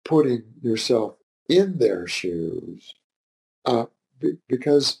putting yourself in their shoes,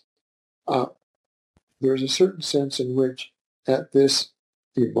 because there's a certain sense in which at this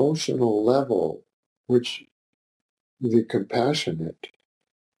emotional level, which the compassionate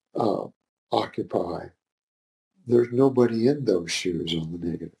occupy, there's nobody in those shoes on the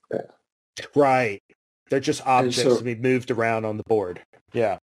negative path. Right. They're just objects to be moved around on the board.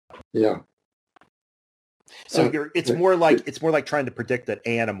 Yeah. Yeah. So it's more like trying to predict an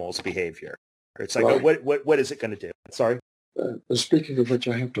animal's behavior. It's like, right. What is it going to do? Sorry. Speaking of which,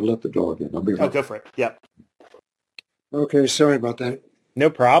 I have to let the dog in. I'll be right. Oh, go for it. Yep. Okay. Sorry about that. No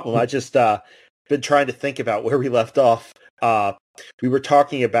problem. I just been trying to think about where we left off. We were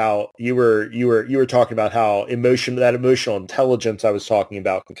talking about you were talking about how emotional intelligence I was talking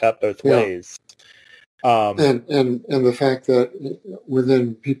about can cut both ways. And the fact that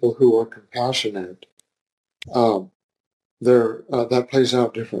within people who are compassionate, that plays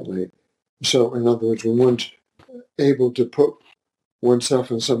out differently. So, in other words, when one's able to put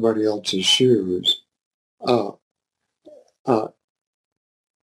oneself in somebody else's shoes,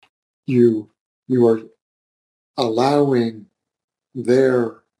 you are allowing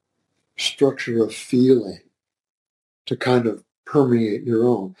their structure of feeling to kind of permeate your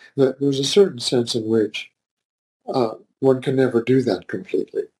own. There's a certain sense in which one can never do that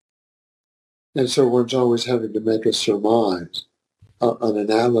completely. And so one's always having to make a surmise, an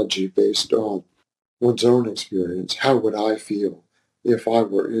analogy based on one's own experience. How would I feel if I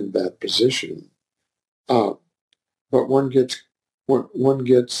were in that position? But one gets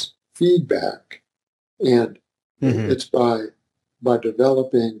feedback, and it's by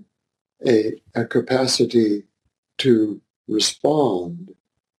developing a capacity to respond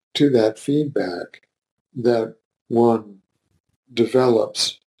to that feedback that one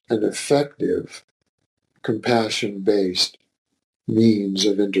develops an effective compassion-based means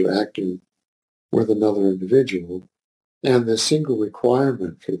of interacting with another individual. And the single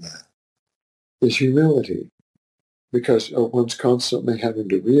requirement for that is humility, because one's constantly having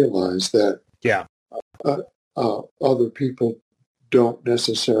to realize that other people don't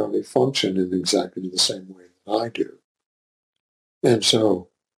necessarily function in exactly the same way that I do. And so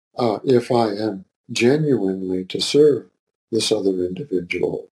if I am genuinely to serve this other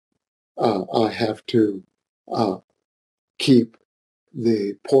individual, I have to keep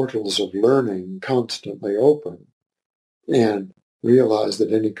the portals of learning constantly open and realize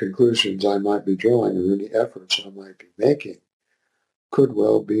that any conclusions I might be drawing or any efforts I might be making could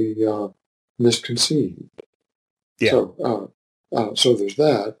well be misconceived. Yeah. So there's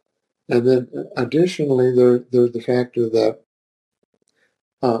that. And then additionally, there's the factor that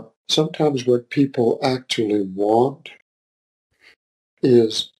sometimes what people actually want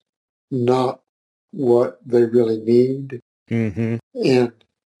is not what they really need. Mm-hmm. And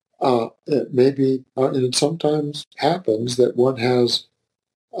it sometimes happens that one has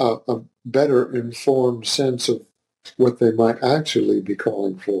a better informed sense of what they might actually be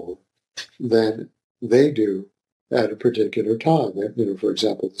calling for than they do at a particular time. For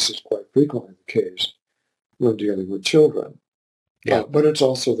example, this is quite frequently the case when dealing with children. Yeah. But it's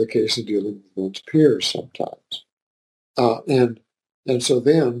also the case in dealing with one's peers sometimes. And so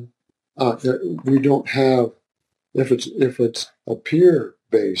then we don't have, if it's a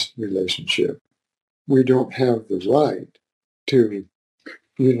peer-based relationship, we don't have the right to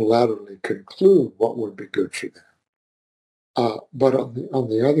unilaterally conclude what would be good for them. But on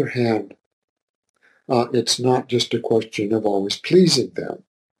the other hand, it's not just a question of always pleasing them.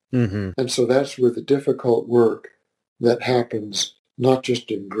 Mm-hmm. And so that's where the difficult work that happens not just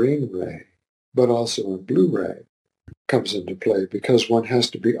in green ray, but also in blue ray comes into play, because one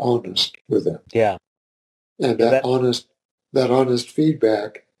has to be honest with them. Yeah. And that honest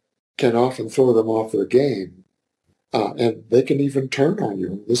feedback can often throw them off their game. And they can even turn on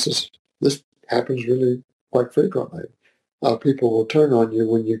you. This happens really quite frequently. People will turn on you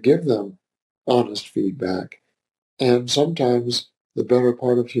when you give them honest feedback. And sometimes the better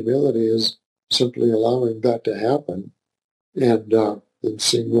part of humility is simply allowing that to happen and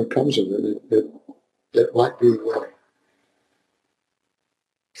seeing what comes of it. It might be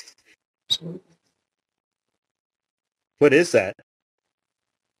What is that?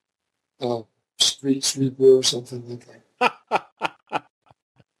 Street sweeper or something like that.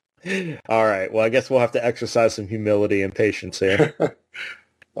 All right. Well, I guess we'll have to exercise some humility and patience here.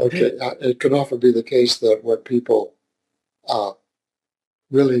 Okay. It can often be the case that what people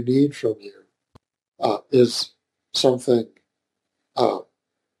really need from you is something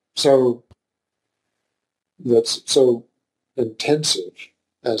so that's so intensive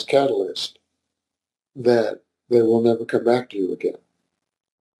as catalyst that they will never come back to you again.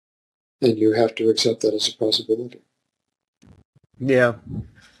 And you have to accept that as a possibility. Yeah.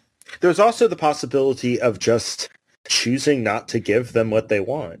 There's also the possibility of just choosing not to give them what they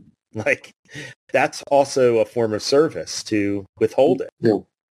want. Like, that's also a form of service, to withhold it. Yeah.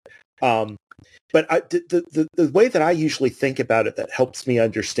 But the way that I usually think about it that helps me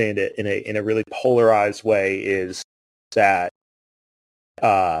understand it in a really polarized way is that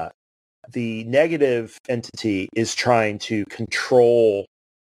the negative entity is trying to control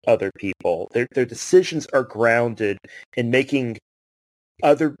other people. Their decisions are grounded in making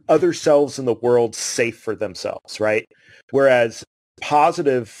other selves in the world safe for themselves, right? Whereas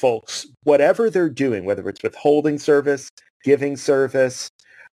positive folks, whatever they're doing, whether it's withholding service, giving service,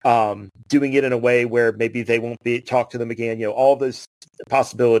 doing it in a way where maybe they won't talk to them again, all those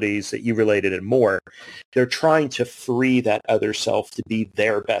possibilities that you related and more, they're trying to free that other self to be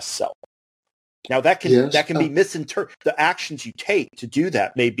their best self. Now that can be misinterpreted. The actions you take to do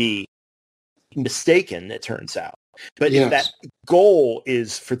that may be mistaken, it turns out. But if that goal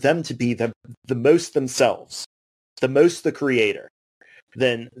is for them to be the most themselves, the most the creator,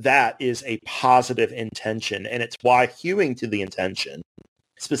 then that is a positive intention. And it's why hewing to the intention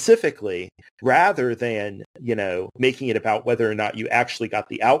specifically, rather than, making it about whether or not you actually got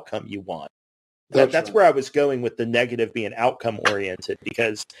the outcome you want. That's right. Where I was going with the negative being outcome oriented,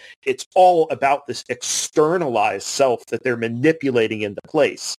 because it's all about this externalized self that they're manipulating into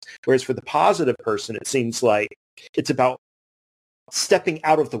place. Whereas for the positive person, it seems like it's about stepping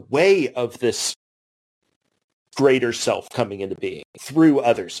out of the way of this greater self coming into being through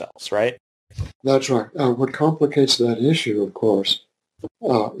other selves, right? That's right. What complicates that issue, of course,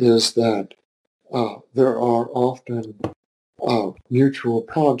 is that there are often mutual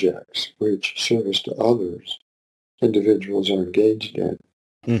projects which service to others individuals are engaged in.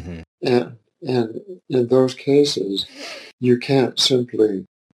 Mm-hmm. And in those cases, you can't simply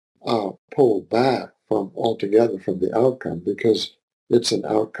pull back altogether from the outcome, because it's an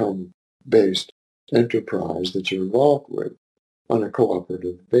outcome-based enterprise that you're involved with on a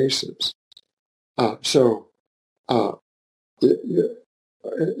cooperative basis. So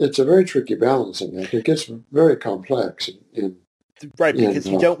it's a very tricky balancing act. It gets very complex. Right, because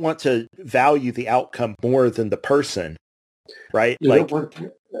you don't want to value the outcome more than the person, right? You don't want,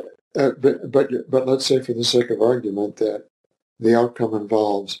 but let's say, for the sake of argument, that the outcome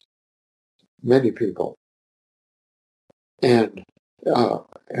involves many people, and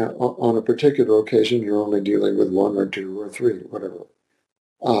on a particular occasion, you're only dealing with one or two or three, whatever,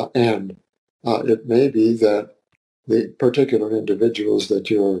 and it may be that the particular individuals that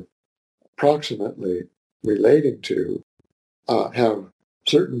you're approximately relating to have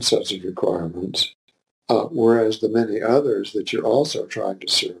certain sets of requirements, whereas the many others that you're also trying to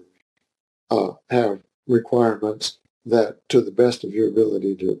serve have requirements that, to the best of your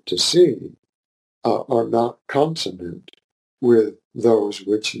ability to see, are not consonant with those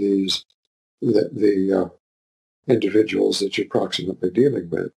which the individuals that you're approximately dealing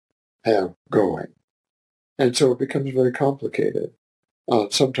with have going. And so it becomes very complicated.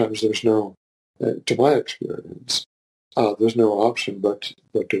 Sometimes there's no, to my experience, there's no option but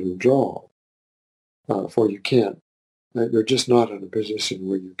to withdraw. For you can't, you're just not in a position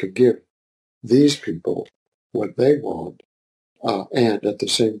where you can give these people what they want, and at the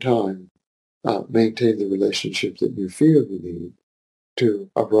same time maintain the relationship that you feel you need to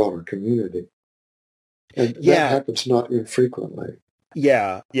a broader community. And that happens not infrequently.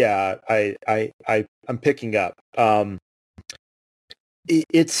 Yeah, I'm picking up.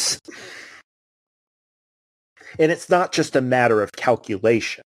 It's not just a matter of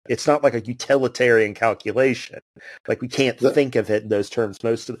calculation. It's not like a utilitarian calculation. Like, we can't think of it in those terms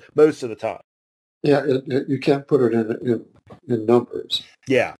most of the time. Yeah, you can't put it in numbers.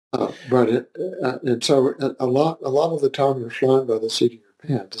 Yeah, but and so a lot of the time you're flying by the seat of your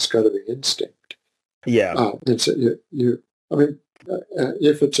pants. It's got to be instinct. Yeah, and so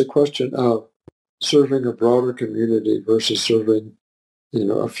if it's a question of serving a broader community versus serving,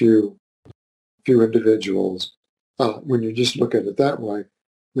 a few individuals, when you just look at it that way,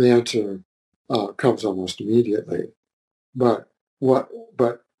 the answer comes almost immediately. But what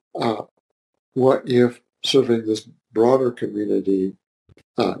if serving this broader community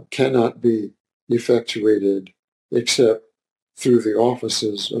cannot be effectuated except through the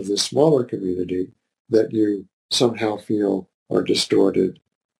offices of the smaller community that you somehow feel are distorted?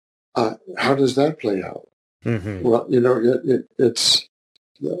 How does that play out? Mm-hmm. Well, it's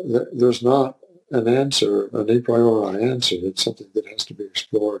there's not an answer, an a priori answer. It's something that has to be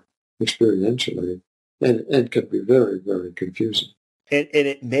explored experientially, and can be very, very confusing. And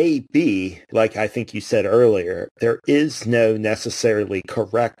it may be, like I think you said earlier, there is no necessarily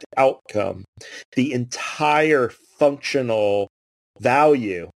correct outcome. The entire functional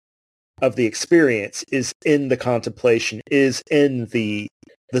value of the experience is in the contemplation, is in the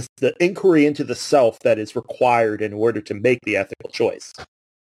inquiry into the self that is required in order to make the ethical choice,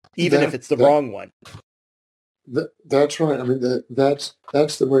 even if it's the wrong one. That's right. I mean, that's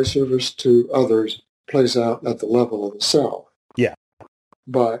the way service to others plays out at the level of the self. Yeah.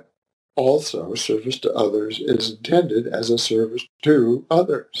 But also, service to others is intended as a service to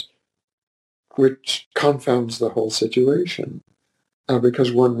others, which confounds the whole situation,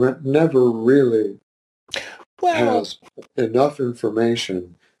 because one never really has enough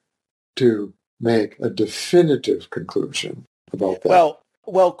information to make a definitive conclusion about that.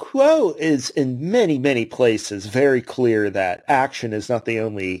 Well, Kuo is in many, many places very clear that action is not the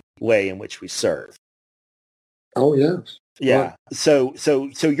only way in which we serve. Oh, yes. Yeah. Right. So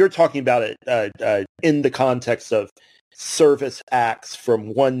you're talking about it in the context of service acts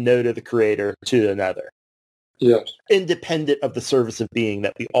from one node of the creator to another. Yes. Independent of the service of being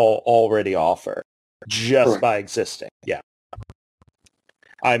that we all already offer, just by existing. Yeah.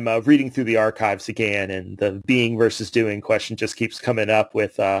 I'm reading through the archives again, and the being versus doing question just keeps coming up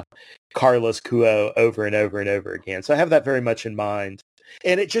with Carlos Cuo over and over and over again. So I have that very much in mind.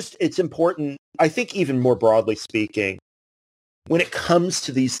 And it's important, I think, even more broadly speaking, when it comes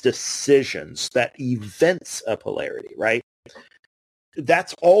to these decisions that events a polarity, right?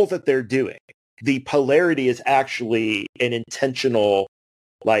 That's all that they're doing. The polarity is actually an intentional,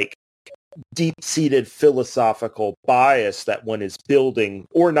 like, deep-seated philosophical bias that one is building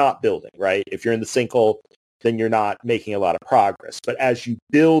or not building, right? If you're in the sinkhole, then you're not making a lot of progress. But as you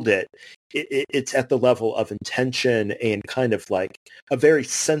build it, it's at the level of intention and kind of like a very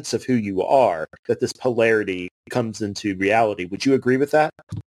sense of who you are that this polarity comes into reality. Would you agree with that?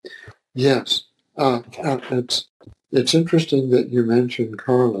 Yes. It's interesting that you mentioned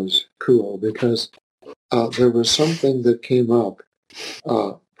Carlos Cuo, because there was something that came up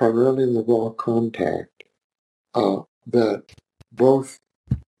primarily in the Raw Contact that both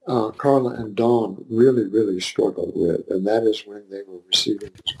Carla and Don really, really struggled with, and that is when they were receiving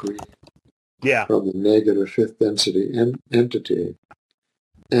this greeting from the negative fifth density entity.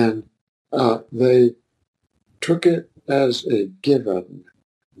 And they took it as a given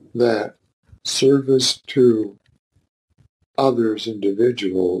that service to others,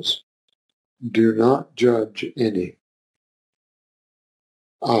 individuals, do not judge any,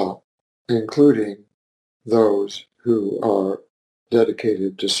 including those who are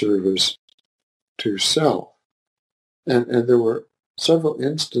dedicated to service to self. And there were several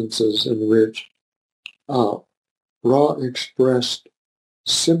instances in which Ra expressed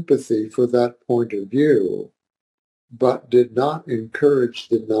sympathy for that point of view, but did not encourage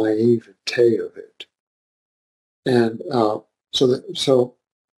the naivete of it. And so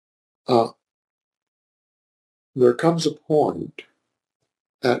there comes a point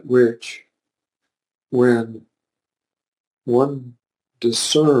at which, when one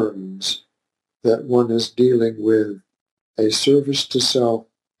discerns that one is dealing with a service to self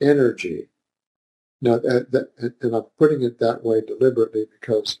energy. Now, and I'm putting it that way deliberately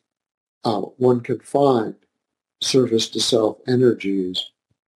because one can find service to self energies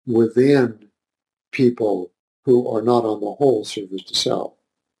within people who are not on the whole service to self,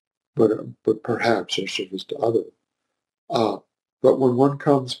 but perhaps are service to others. But when one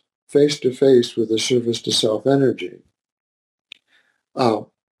comes face to face with a service to self energy,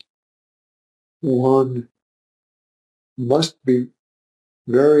 one must be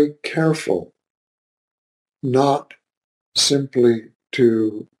very careful not simply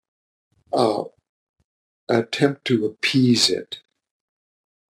to attempt to appease it,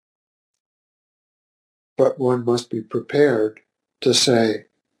 but one must be prepared to say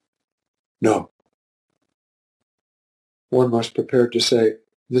no. One must be prepared to say,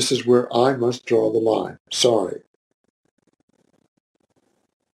 this is where I must draw the line. Sorry.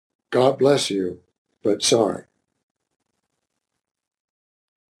 God bless you, but sorry.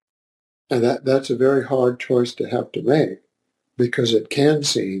 And that's a very hard choice to have to make, because it can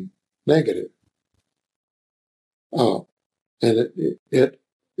seem negative. And it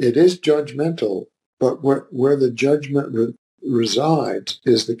is judgmental, but where the judgment resides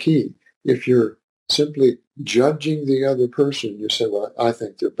is the key. If you're simply judging the other person, you say, well, I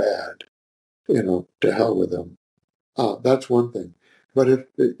think they're bad, to hell with them. That's one thing. But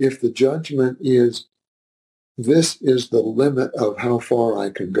if the judgment is, this is the limit of how far I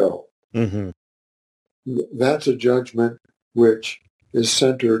can go, that's a judgment which is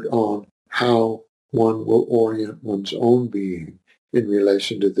centered on how one will orient one's own being in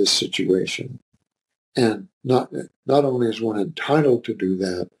relation to this situation. And not only is one entitled to do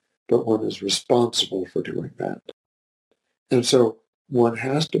that, but one is responsible for doing that. And so one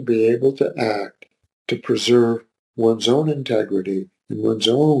has to be able to act to preserve one's own integrity and one's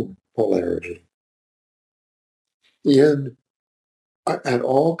own polarity at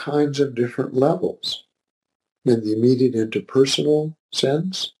all kinds of different levels, in the immediate interpersonal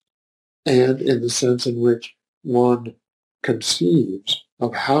sense and in the sense in which one conceives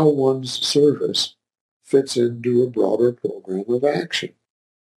of how one's service fits into a broader program of action.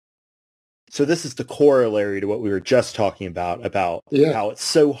 So this is the corollary to what we were just talking about how it's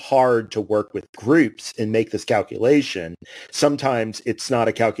so hard to work with groups and make this calculation. Sometimes it's not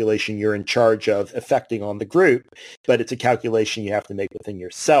a calculation you're in charge of effecting on the group, but it's a calculation you have to make within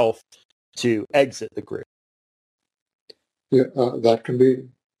yourself to exit the group. Yeah, that can be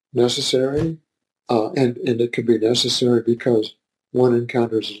necessary, and it can be necessary because one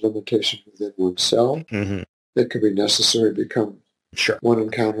encounters a limitation within oneself. Mm-hmm. It can be necessary because one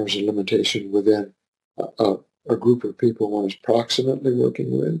encounters a limitation within a group of people one is proximately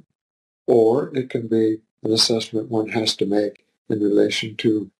working with, or it can be an assessment one has to make in relation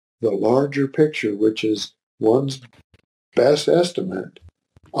to the larger picture, which is one's best estimate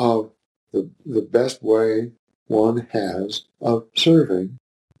of the best way one has of serving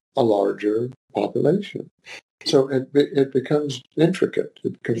a larger population. So it becomes intricate.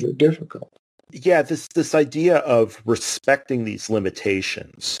 It becomes very difficult. Yeah, this idea of respecting these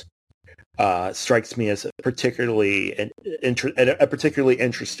limitations strikes me as a particularly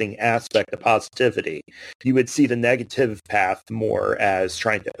interesting aspect of positivity. You would see the negative path more as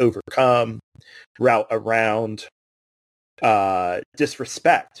trying to overcome, route around,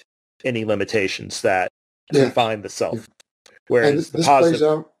 disrespect any limitations that confine the self. Whereas this plays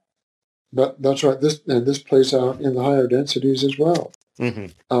out. But that's right. This plays out in the higher densities as well.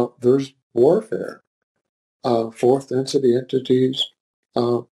 Mm-hmm. There's warfare. Fourth density entities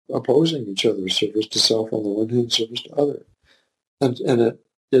opposing each other, service to self on the one hand, service to other, and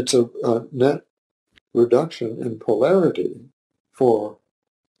it's a net reduction in polarity for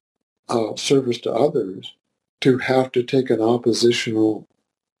service to others to have to take an oppositional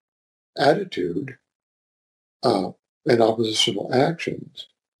attitude and oppositional actions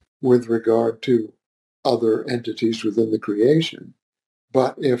with regard to other entities within the creation.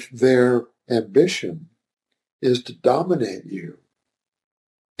 But if their ambition is to dominate you,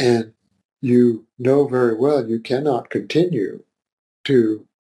 and you know very well you cannot continue to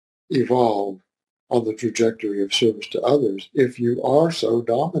evolve on the trajectory of service to others if you are so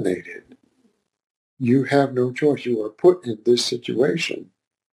dominated, you have no choice. You are put in this situation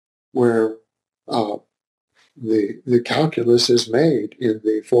where the calculus is made in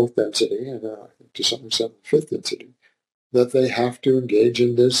the fourth density and to some extent the fifth density that they have to engage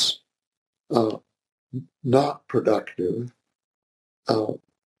in this not productive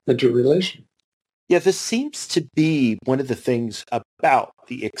interrelation. Yeah, this seems to be one of the things about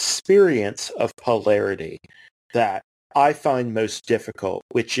the experience of polarity that I find most difficult,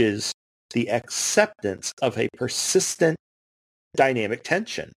 which is the acceptance of a persistent dynamic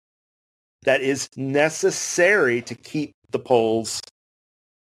tension that is necessary to keep the poles,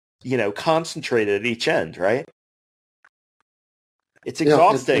 concentrated at each end, right? It's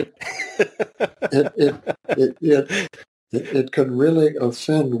exhausting. It can really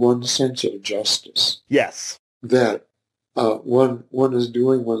offend one's sense of justice. Yes. That one is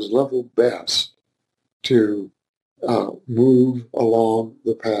doing one's level best to move along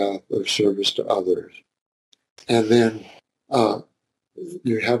the path of service to others. And then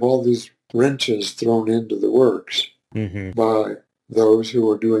you have all these wrenches thrown into the works by those who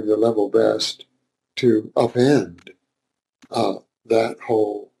are doing their level best to upend that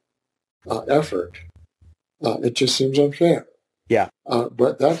whole effort. It just seems unfair. Yeah.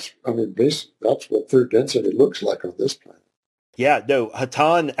 But that's what third density looks like on this planet. Yeah, no,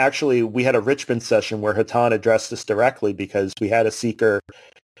 Haton, actually, we had a Richmond session where Haton addressed this directly because we had a seeker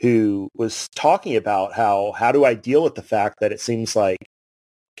who was talking about how do I deal with the fact that it seems like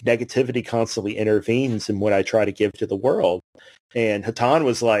negativity constantly intervenes in what I try to give to the world. And Haton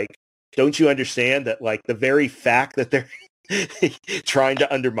was like, don't you understand that like the very fact that they're trying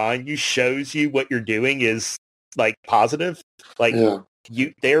to undermine you shows you what you're doing is like positive? Like it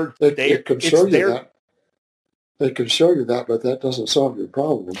can show you that. It can show you that, but that doesn't solve your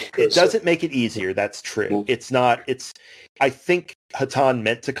problem. It doesn't make it easier. That's true. It's not. I think Haton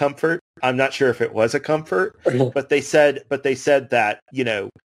meant to comfort. I'm not sure if it was a comfort, but they said that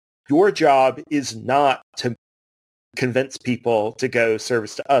your job is not to convince people to go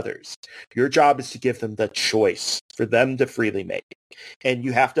service to others. Your job is to give them the choice for them to freely make, and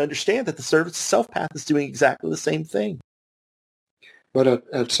you have to understand that the service to self path is doing exactly the same thing. But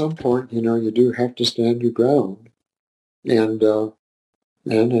at some point, you do have to stand your ground, and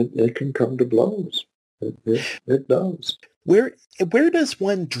it can come to blows. It does. Where does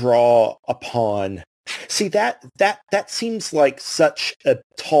one draw upon? See, that seems like such a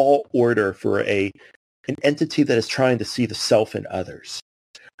tall order for an entity that is trying to see the self in others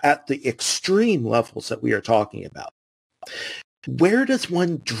at the extreme levels that we are talking about. Where does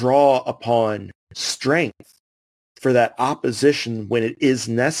one draw upon strength for that opposition when it is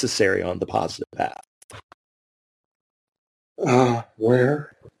necessary on the positive path?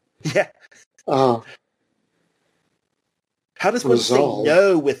 Where? Yeah. How does one say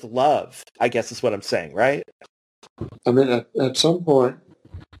no with love? I guess is what I'm saying, right? I mean, at some point,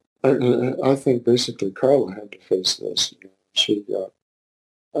 I think basically Carla had to face this. She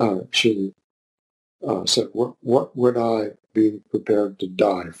said, "What would I be prepared to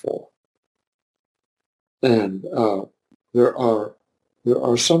die for?" And there are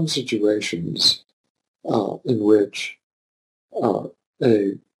some situations in which a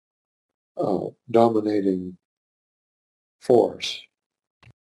dominating force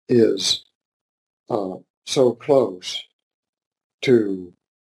is so close to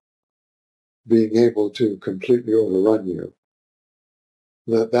being able to completely overrun you,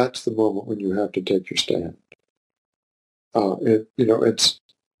 that's the moment when you have to take your stand. It's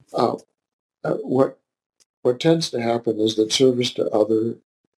what tends to happen is that service to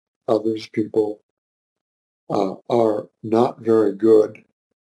others, people are not very good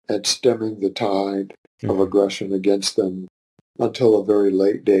at stemming the tide of aggression against them until a very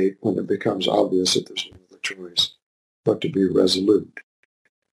late date when it becomes obvious that there's no other choice but to be resolute.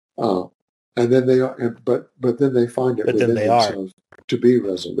 And then they are, but then they find it within themselves to be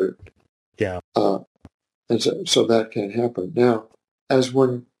resolute. Yeah. And so that can happen. Now, as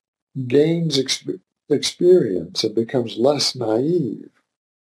one gains experience and becomes less naive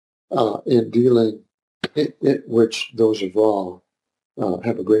in dealing, which those of Ra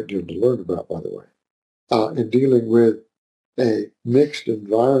have a great deal to learn about, by the way, in dealing with a mixed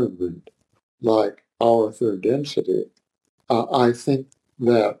environment like our third density, I think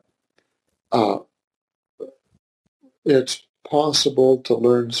that it's possible to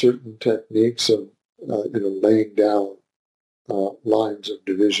learn certain techniques of laying down lines of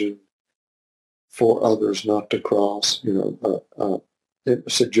division for others not to cross,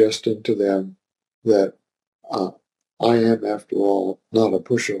 suggesting to them that I am, after all, not a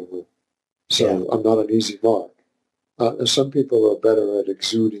pushover, so I'm not an easy mark. Some people are better at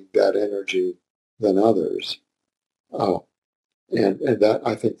exuding that energy than others, and that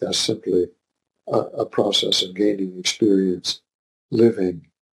I think that's simply a process of gaining experience living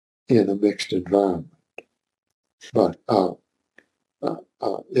in a mixed environment. But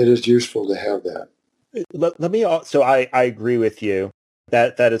it is useful to have that. Let me also, I agree with you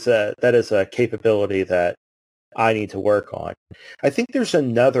that is a capability that I need to work on. I think there's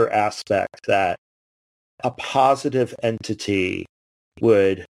another aspect that a positive entity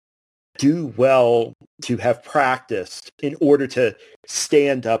would do well to have practiced in order to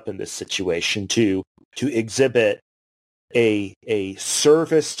stand up in this situation, to exhibit a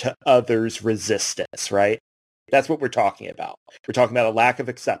service to others resistance, right? That's what we're talking about. We're talking about a lack of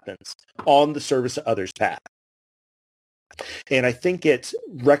acceptance on the service to others path. And I think it's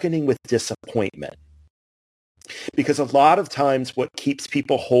reckoning with disappointment. Because a lot of times what keeps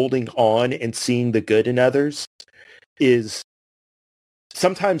people holding on and seeing the good in others is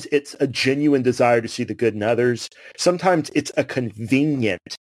sometimes it's a genuine desire to see the good in others. Sometimes it's a convenient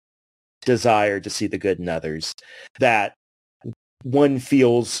desire to see the good in others that one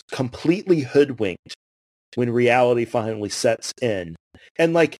feels completely hoodwinked when reality finally sets in.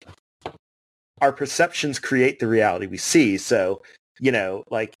 And like our perceptions create the reality we see. So,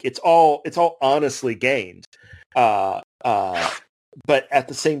 like it's all honestly gained. But at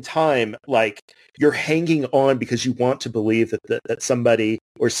the same time, like you're hanging on because you want to believe that somebody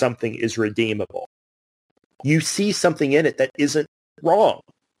or something is redeemable. You see something in it that isn't wrong.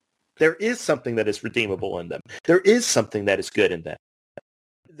 There is something that is redeemable in them. There is something that is good in them.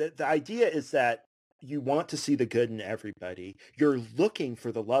 The idea is that you want to see the good in everybody. You're looking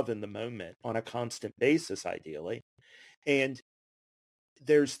for the love in the moment on a constant basis, ideally. And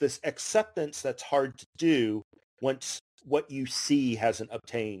there's this acceptance that's hard to do once what you see hasn't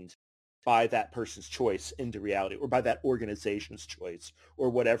obtained by that person's choice into reality, or by that organization's choice, or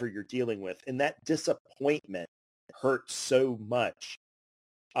whatever you're dealing with. And that disappointment hurts so much.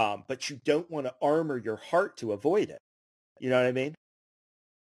 But you don't want to armor your heart to avoid it. You know what I mean?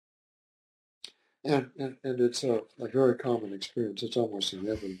 And it's a very common experience. It's almost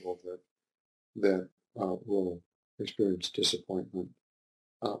inevitable that we'll experience disappointment.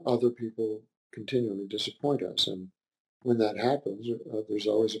 Other people continually disappoint us, and when that happens, there's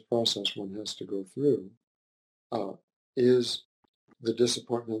always a process one has to go through. Is the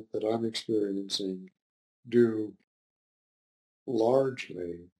disappointment that I'm experiencing due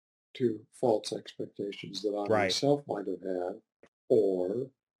largely to false expectations that I myself might have had, or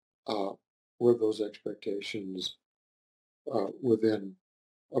were those expectations within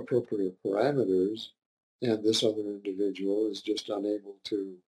appropriate parameters, and this other individual is just unable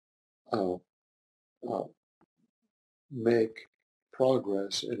to uh, uh, make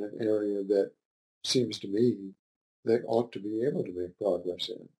progress in an area that seems to me they ought to be able to make progress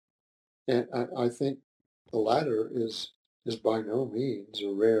in. And I think the latter is by no means a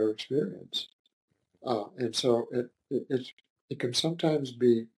rare experience. And so it can sometimes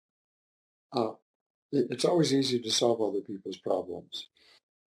be, it's always easy to solve other people's problems.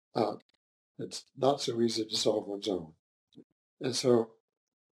 It's not so easy to solve one's own. And so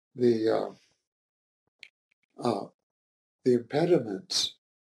the impediments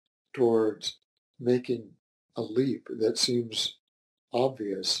towards making a leap that seems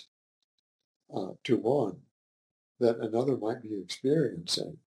obvious to one that another might be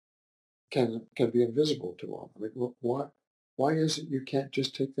experiencing can be invisible to one. I mean, why is it you can't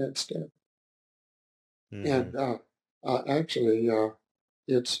just take that step? Mm-hmm. And actually,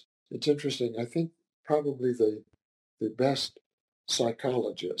 it's interesting. I think probably the best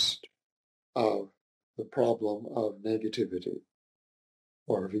psychologist of the problem of negativity,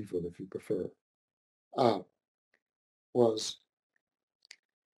 or of evil, if you prefer, uh, was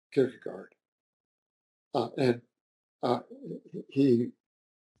Kierkegaard, and uh, he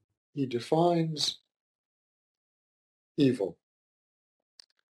he defines evil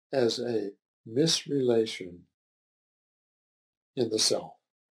as a misrelation in the self.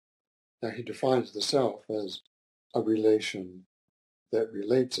 Now he defines the self as a relation that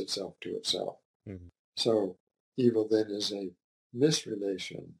relates itself to itself. Mm-hmm. So evil then is a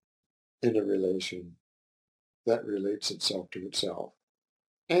misrelation in a relation that relates itself to itself.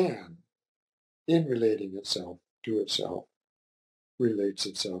 And in relating itself to itself, relates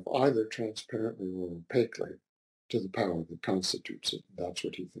itself either transparently or opaquely to the power that constitutes it. That's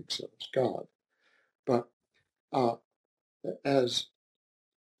what he thinks of as God. But uh, as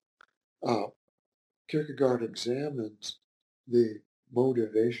Kierkegaard examines the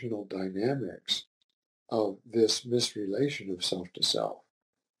motivational dynamics of this misrelation of self to self,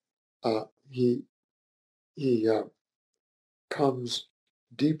 he he comes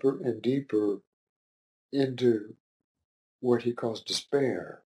deeper and deeper into what he calls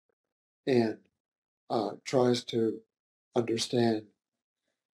despair, and tries to understand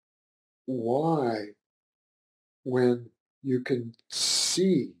why, when you can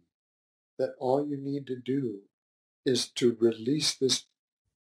see that all you need to do is to release this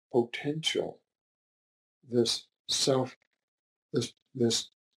potential, this self, this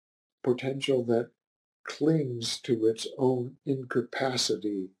potential that clings to its own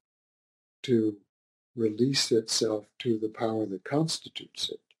incapacity to release itself to the power that constitutes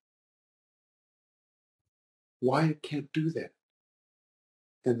it. Why it can't do that.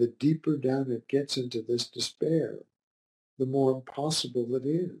 And the deeper down it gets into this despair, the more impossible it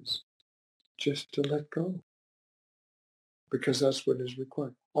is just to let go. Because that's what is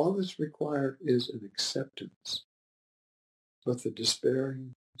required. All that's required is an acceptance. But the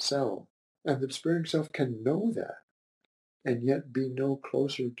despairing self, and the despairing self can know that, and yet be no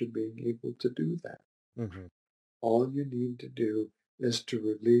closer to being able to do that. Mm-hmm. All you need to do is to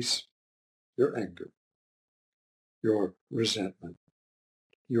release your anger, your resentment,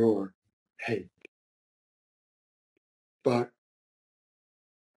 your hate. But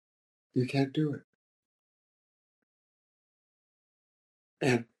you can't do it.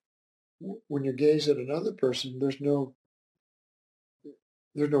 And when you gaze at another person, there's no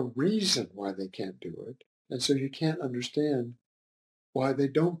reason why they can't do it. And so you can't understand why they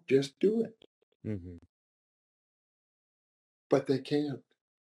don't just do it. Mm-hmm. But they can't.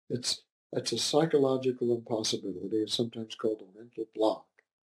 It's a psychological impossibility. It's sometimes called a mental block.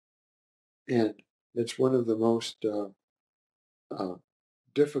 And it's one of the most uh,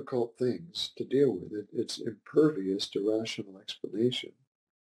 difficult things to deal with. It's impervious to rational explanation.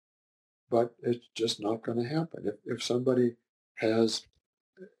 But it's just not going to happen. If somebody has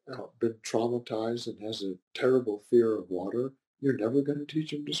been traumatized and has a terrible fear of water, you're never going to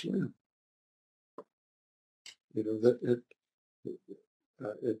teach them to swim. You know,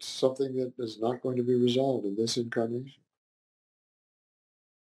 it's something that is not going to be resolved in this incarnation.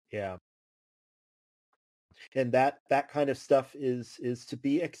 Yeah. And that kind of stuff is to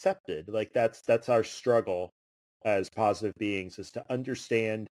be accepted. Like that's our struggle as positive beings, is to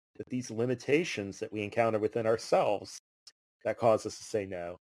understand that these limitations that we encounter within ourselves that cause us to say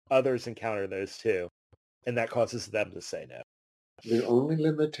no, others encounter those too, and that causes them to say no. The only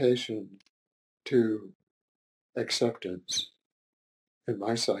limitation to acceptance in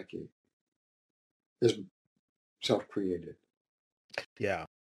my psyche is self-created. Yeah.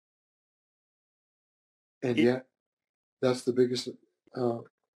 And It, yet, that's the biggest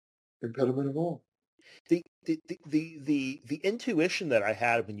impediment of all. the intuition that I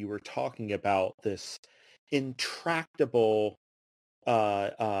had when you were talking about this intractable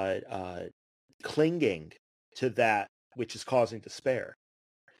clinging to that which is causing despair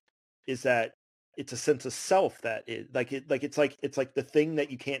is that it's a sense of self that is it's like the thing that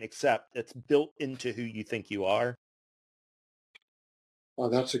you can't accept that's built into who you think you are. Oh,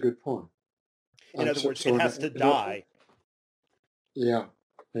 that's a good point. In other So, words, it has to die. yeah,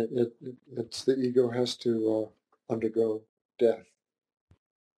 it's the ego has to undergo death,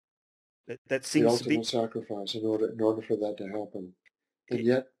 That the seems to be ultimate sacrifice, in order for that to happen. And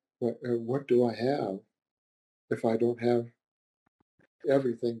yet, what do I have if I don't have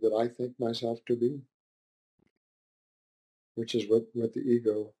everything that I think myself to be, which is what the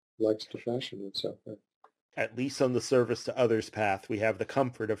ego likes to fashion itself as. At least on the service to others path, we have the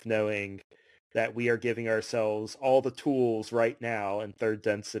comfort of knowing that we are giving ourselves all the tools right now in third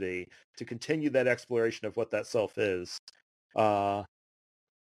density to continue that exploration of what that self is for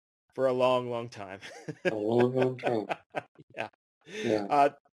a long, long time. A long, long time. Yeah. Yeah.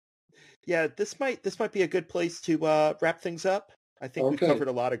 Yeah, this might be a good place to wrap things up. I think we've Okay. covered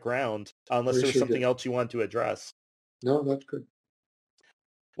a lot of ground, unless We there was should something get. else you wanted to address. No, that's good.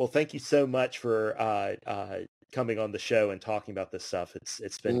 Well, thank you so much for coming on the show and talking about this stuff.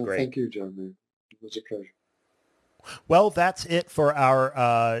 It's been No, great. thank you, Jeremy. It was a pleasure. Well, that's it for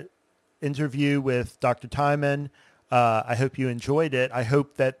our interview with Dr. Timon. I hope you enjoyed it. I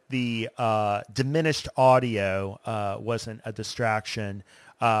hope that the diminished audio wasn't a distraction.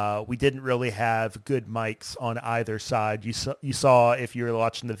 We didn't really have good mics on either side. You saw, if you were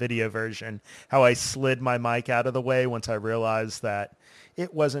watching the video version, how I slid my mic out of the way once I realized that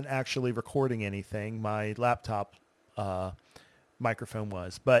it wasn't actually recording anything. My laptop microphone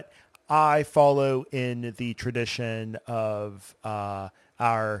was. But I follow in the tradition of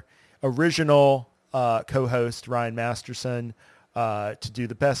our original co-host, Ryan Masterson, to do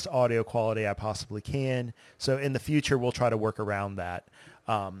the best audio quality I possibly can. So in the future, we'll try to work around that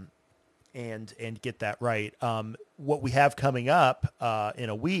and get that right. What we have coming up in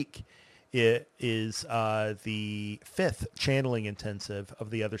a week is the 5th channeling intensive of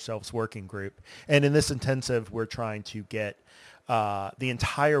the Other Selves Working Group. And in this intensive, we're trying to get the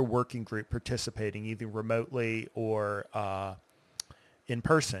entire working group participating either remotely or in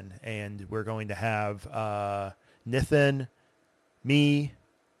person. And we're going to have Nithin, me,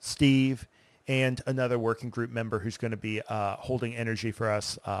 Steve, and another working group member who's going to be holding energy for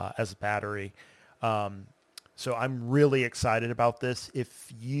us as a battery. So I'm really excited about this.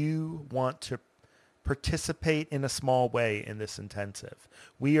 If you want to participate in a small way in this intensive,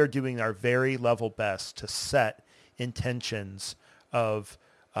 we are doing our very level best to set intentions of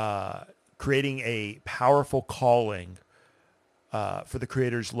creating a powerful calling for the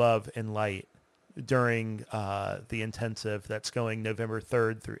Creator's love and light during the intensive that's going November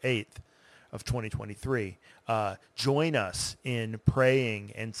 3rd through 8th of 2023. Join us in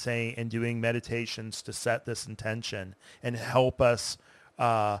praying and saying and doing meditations to set this intention and help us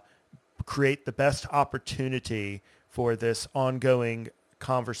create the best opportunity for this ongoing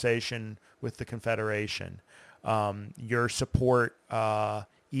conversation with the Confederation. Your support,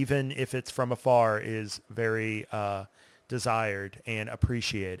 even if it's from afar, is very desired and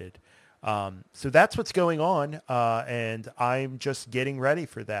appreciated. So that's what's going on, and I'm just getting ready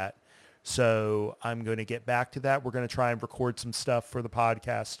for that. So I'm going to get back to that. We're going to try and record some stuff for the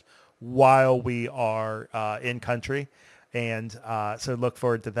podcast while we are in country, and so look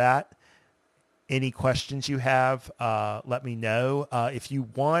forward to that. Any questions you have, let me know. If you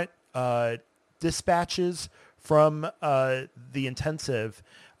want dispatches from the intensive,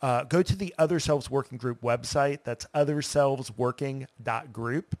 go to the Other Selves Working Group website. That's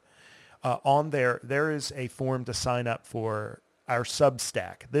otherselvesworking.group. On there is a form to sign up for our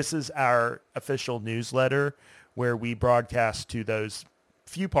Substack. This is our official newsletter where we broadcast to those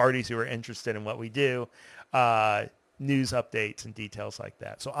few parties who are interested in what we do, news updates and details like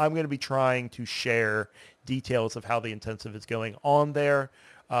that. So I'm going to be trying to share details of how the intensive is going on there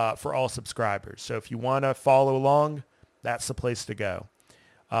for all subscribers. So if you want to follow along, that's the place to go.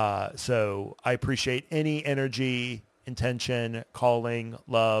 So I appreciate any energy, intention, calling,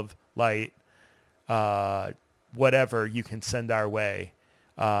 love, light, whatever you can send our way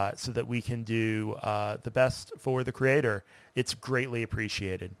so that we can do the best for the Creator. It's greatly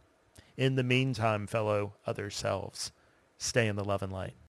appreciated. In the meantime, fellow other selves, stay in the love and light.